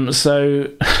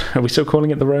 So, are we still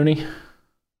calling it the Roni?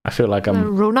 I feel like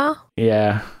I'm... Rona?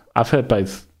 Yeah, I've heard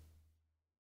both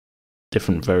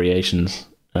different variations.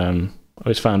 I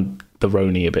always found the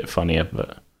Roni a bit funnier,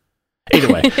 but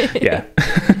either way, yeah.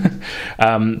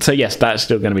 So yes, that's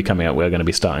still going to be coming out. We're going to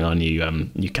be starting our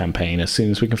new campaign as soon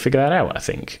as we can figure that out, I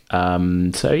think.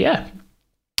 So yeah.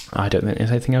 I don't think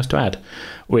there's anything else to add.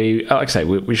 Like I say,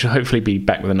 we should hopefully be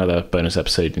back with another bonus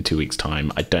episode in 2 weeks'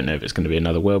 time. I don't know if it's going to be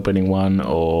another world-building one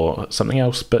or something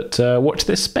else, but watch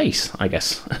this space, I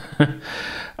guess.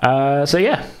 So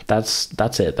yeah, that's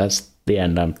it. That's the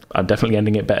end. I'm definitely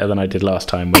ending it better than I did last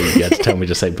time when you had to tell me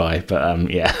to say bye. But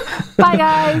yeah. Bye,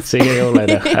 guys. See you all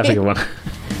later. Have a good one.